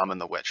to be the comma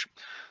and the which.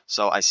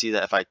 So I see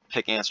that if I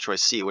pick answer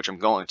choice C, which I'm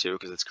going to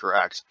because it's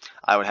correct,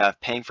 I would have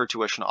paying for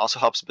tuition also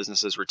helps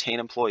businesses retain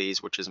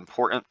employees, which is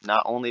important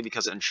not only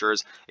because it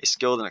ensures a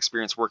skilled and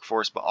experienced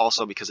workforce, but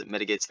also because it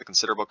mitigates the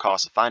considerable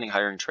cost of finding,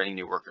 hiring, and training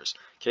new workers.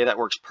 Okay, that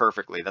works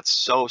perfectly. That's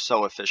so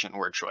efficient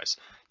word choice.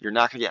 You're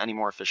not going to get any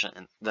more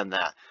efficient than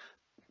that.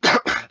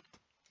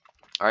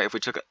 All right, if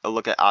we took a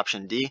look at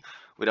option D,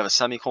 we'd have a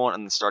semicolon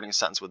and then starting a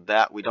sentence with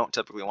that. We don't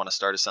typically want to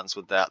start a sentence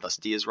with that, thus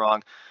D is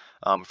wrong.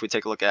 If we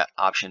take a look at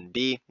option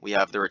B, we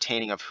have the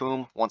retaining of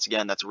whom. Once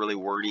again, that's really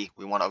wordy.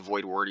 We want to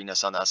avoid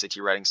wordiness on the SAT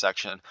writing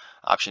section.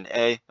 Option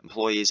A,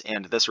 employees,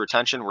 and this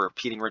retention, we're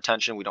repeating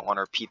retention. We don't want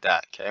to repeat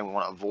that, okay? We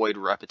want to avoid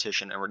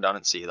repetition and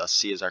redundancy, thus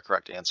C is our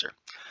correct answer.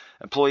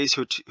 Employees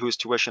whose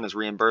tuition is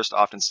reimbursed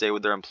often stay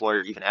with their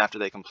employer even after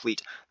they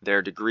complete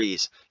their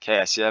degrees. Okay,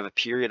 I see I have a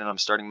period and I'm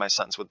starting my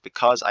sentence with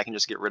because. I can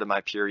just get rid of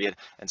my period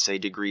and say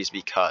degrees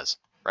because,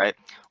 right?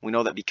 We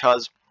know that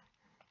because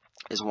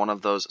is one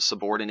of those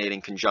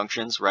subordinating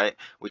conjunctions, right?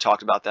 We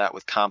talked about that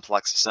with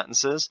complex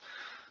sentences.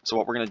 So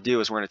what we're going to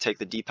do is we're going to take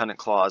the dependent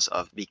clause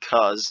of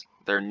because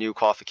their new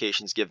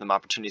qualifications give them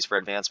opportunities for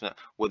advancement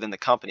within the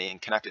company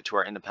and connect it to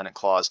our independent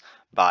clause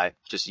by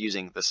just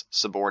using this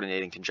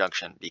subordinating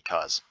conjunction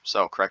because.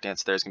 So correct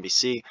answer there is going to be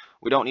C.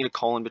 We don't need a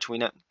colon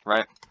between it,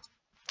 right?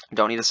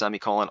 Don't need a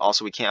semicolon.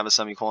 Also, we can't have a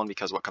semicolon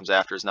because what comes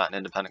after is not an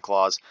independent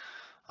clause.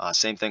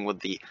 Same thing with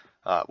the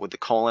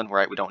colon,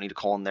 right? We don't need a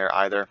colon there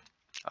either.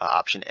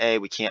 Option A,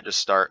 we can't just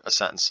start a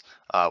sentence.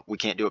 We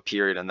can't do a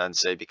period and then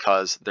say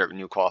because there are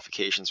new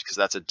qualifications because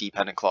that's a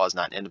dependent clause,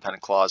 not an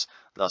independent clause.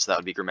 Thus, that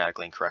would be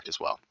grammatically incorrect as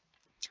well.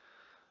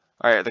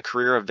 All right, the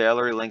career of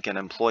Valerie Lincoln,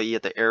 employee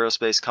at the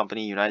aerospace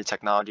company United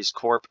Technologies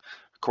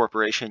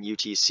Corporation,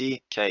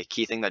 UTC. Okay,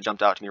 key thing that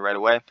jumped out to me right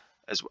away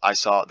is I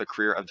saw the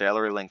career of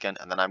Valerie Lincoln,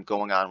 and then I'm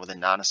going on with a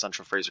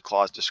non-essential phrase or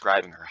clause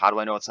describing her. How do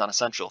I know it's not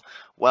essential?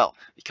 Well,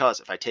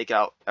 because if I take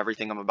out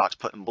everything I'm about to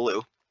put in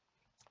blue,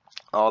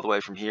 all the way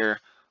from here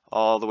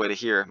all the way to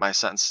here, my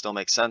sentence still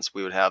makes sense.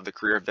 We would have the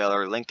career of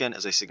Valerie Lincoln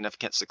is a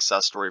significant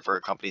success story for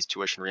a company's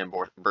tuition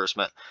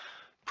reimbursement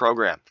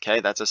program. Okay,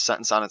 that's a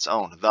sentence on its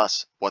own.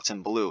 Thus, what's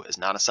in blue is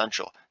not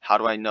essential. How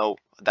do I know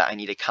that I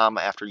need a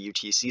comma after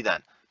UTC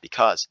then?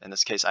 Because in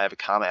this case I have a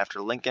comma after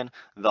Lincoln,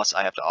 thus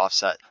I have to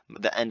offset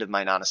the end of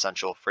my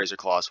non-essential phrase or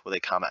clause with a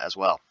comma as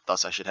well.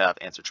 Thus I should have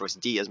answer choice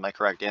D as my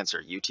correct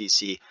answer,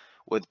 UTC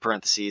with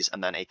parentheses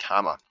and then a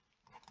comma.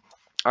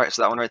 All right,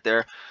 so that one right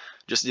there,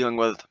 just dealing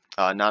with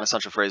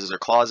non-essential phrases or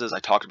clauses. I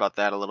talked about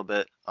that a little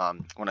bit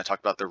when I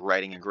talked about the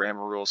writing and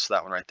grammar rules, so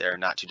that one right there,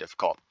 not too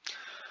difficult.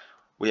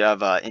 We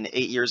have in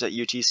 8 years at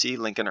UTC,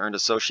 Lincoln earned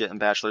associate and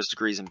bachelor's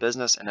degrees in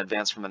business and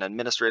advanced from an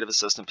administrative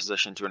assistant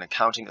position to an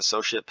accounting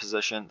associate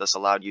position. This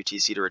allowed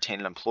UTC to retain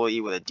an employee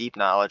with a deep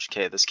knowledge.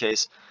 Okay, in this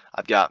case,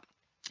 I've got,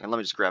 and let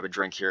me just grab a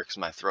drink here because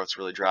my throat's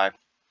really dry.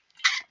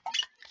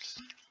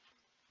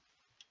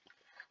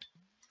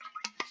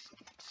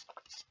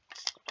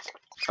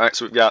 All right,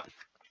 so we've got,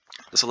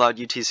 this allowed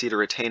UTC to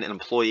retain an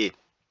employee.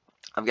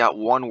 I've got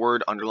one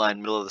word underlined in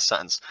the middle of the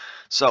sentence.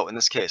 So in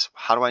this case,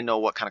 how do I know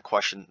what kind of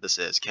question this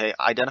is? Okay,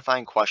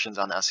 identifying questions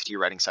on the SAT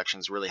writing section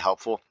is really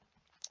helpful.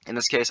 In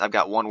this case, I've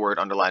got one word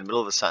underlined in the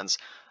middle of the sentence.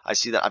 I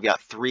see that I've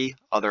got 3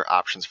 other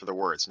options for the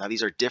words. Now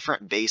these are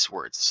different base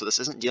words, so this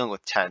isn't dealing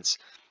with tense.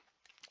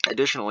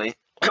 Additionally,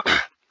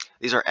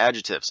 these are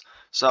adjectives.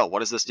 So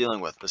what is this dealing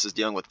with? This is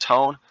dealing with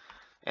tone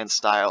and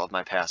style of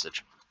my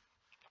passage,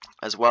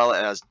 as well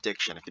as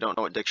diction. If you don't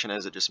know what diction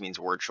is, it just means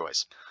word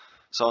choice.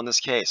 So in this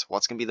case,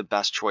 what's going to be the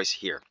best choice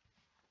here?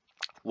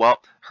 Well,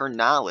 her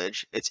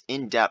knowledge, it's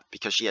in-depth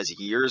because she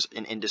has years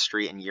in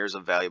industry and years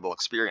of valuable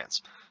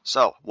experience.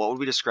 So what would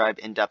we describe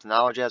in-depth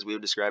knowledge as? We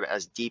would describe it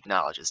as deep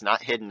knowledge. It's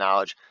not hidden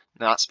knowledge,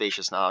 not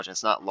spacious knowledge, and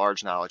it's not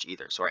large knowledge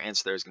either. So our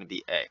answer there is going to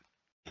be A.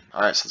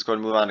 All right, so let's go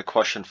and move on to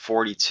question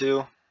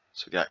 42.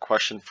 So we got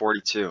question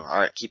 42. All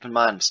right, keep in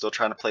mind, I'm still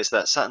trying to place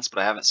that sentence, but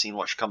I haven't seen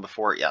what should come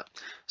before it yet.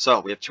 So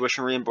we have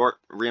tuition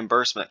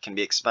reimbursement can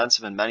be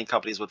expensive, and many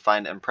companies would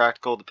find it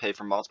impractical to pay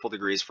for multiple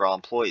degrees for all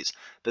employees.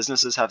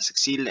 Businesses have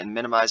succeeded in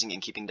minimizing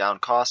and keeping down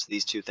costs.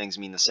 These two things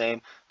mean the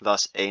same.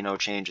 Thus, A, no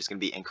change, is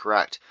going to be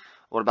incorrect.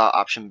 What about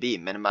option B,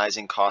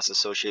 minimizing costs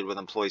associated with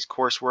employees'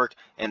 coursework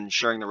and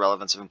ensuring the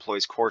relevance of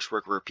employees'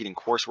 coursework? We're repeating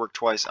coursework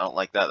twice. I don't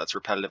like that. That's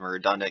repetitive and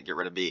redundant. Get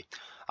rid of B.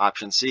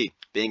 Option C,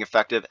 being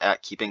effective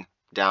at keeping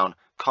down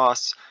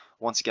costs.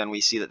 Once again,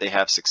 we see that they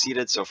have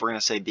succeeded, so if we're going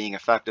to say being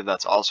effective,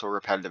 that's also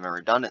repetitive and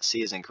redundant.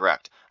 C is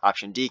incorrect.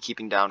 Option D,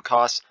 keeping down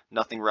costs,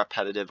 nothing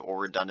repetitive or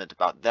redundant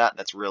about that.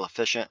 That's real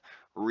efficient,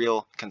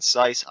 real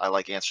concise. I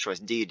like answer choice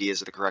D. D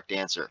is the correct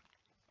answer.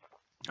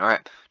 All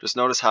right, just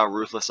notice how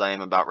ruthless I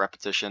am about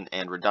repetition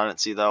and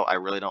redundancy, though. I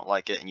really don't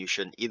like it, and you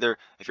shouldn't either.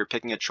 If you're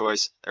picking a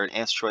choice or an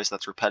answer choice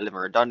that's repetitive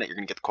and redundant, you're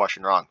going to get the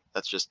question wrong.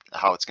 That's just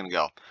how it's going to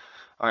go.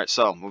 All right,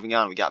 so moving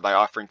on, we got by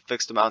offering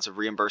fixed amounts of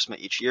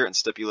reimbursement each year and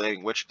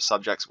stipulating which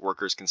subjects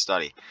workers can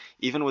study.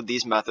 Even with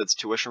these methods,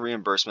 tuition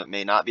reimbursement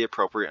may not be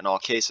appropriate in all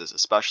cases,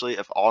 especially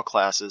if all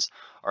classes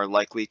are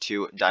likely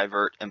to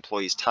divert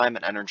employees' time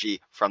and energy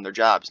from their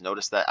jobs.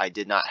 Notice that I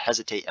did not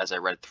hesitate as I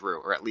read through,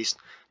 or at least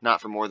not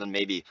for more than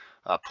maybe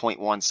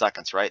 0.1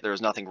 seconds, right? There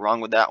is nothing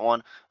wrong with that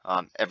one.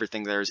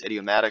 Everything there is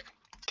idiomatic.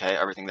 Okay,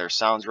 everything there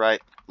sounds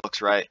right, looks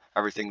right,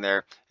 everything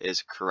there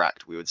is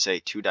correct. We would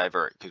say to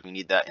divert because we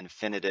need that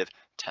infinitive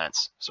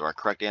tense. So our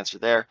correct answer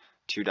there,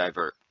 to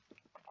divert.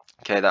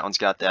 Okay, that one's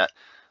got that,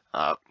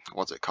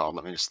 what's it called?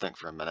 Let me just think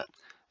for a minute.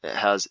 It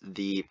has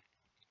the,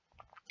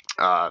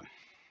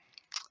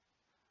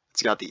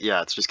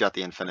 it's just got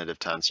the infinitive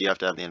tense. You have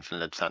to have the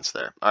infinitive tense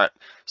there. All right,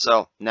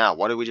 so now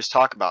what did we just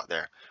talk about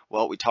there?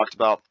 Well, we talked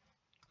about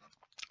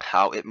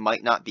how it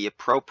might not be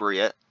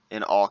appropriate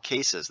in all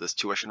cases. This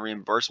tuition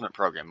reimbursement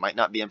program might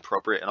not be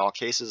appropriate in all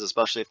cases,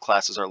 especially if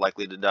classes are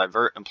likely to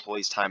divert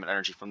employees' time and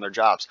energy from their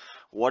jobs.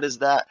 What is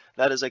that?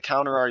 That is a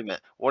counter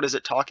argument. What is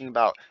it talking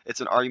about?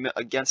 It's an argument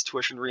against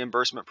tuition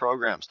reimbursement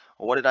programs.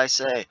 What did I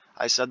say?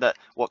 I said that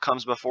what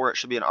comes before it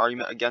should be an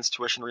argument against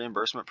tuition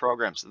reimbursement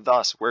programs.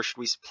 Thus, where should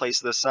we place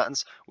this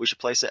sentence? We should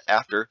place it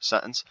after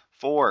sentence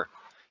 4.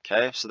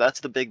 Okay, so that's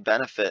the big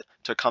benefit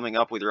to coming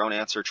up with your own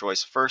answer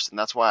choice first, and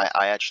that's why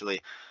I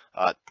actually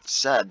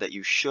said that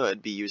you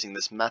should be using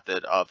this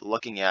method of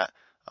looking at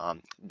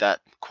that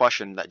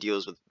question that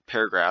deals with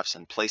paragraphs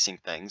and placing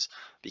things,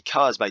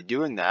 because by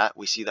doing that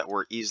we see that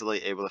we're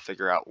easily able to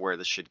figure out where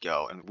this should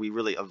go, and we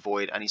really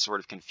avoid any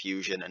sort of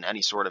confusion and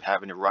any sort of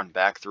having to run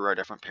back through our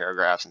different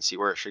paragraphs and see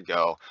where it should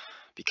go.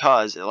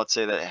 Because let's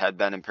say that it had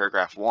been in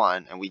paragraph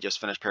 1 and we just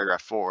finished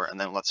paragraph 4, and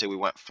then let's say we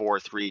went 4,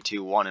 3,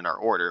 2, 1 in our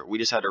order, we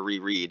just had to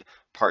reread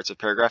parts of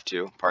paragraph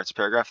 2, parts of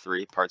paragraph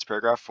 3, parts of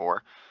paragraph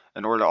 4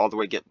 in order to all the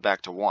way get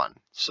back to 1.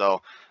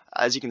 So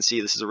as you can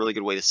see, this is a really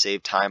good way to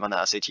save time on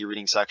the SAT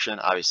reading section.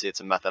 Obviously, it's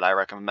a method I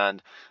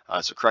recommend.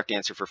 So correct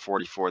answer for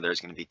 44 there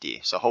is going to be D.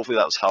 So hopefully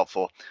that was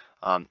helpful.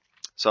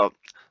 So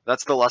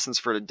that's the lessons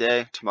for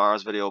today.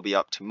 Tomorrow's video will be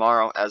up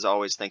tomorrow. As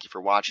always, thank you for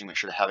watching. Make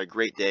sure to have a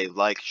great day.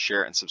 Like,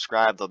 share, and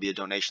subscribe. There'll be a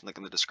donation link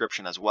in the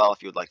description as well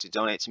if you would like to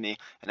donate to me.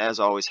 And as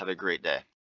always, have a great day.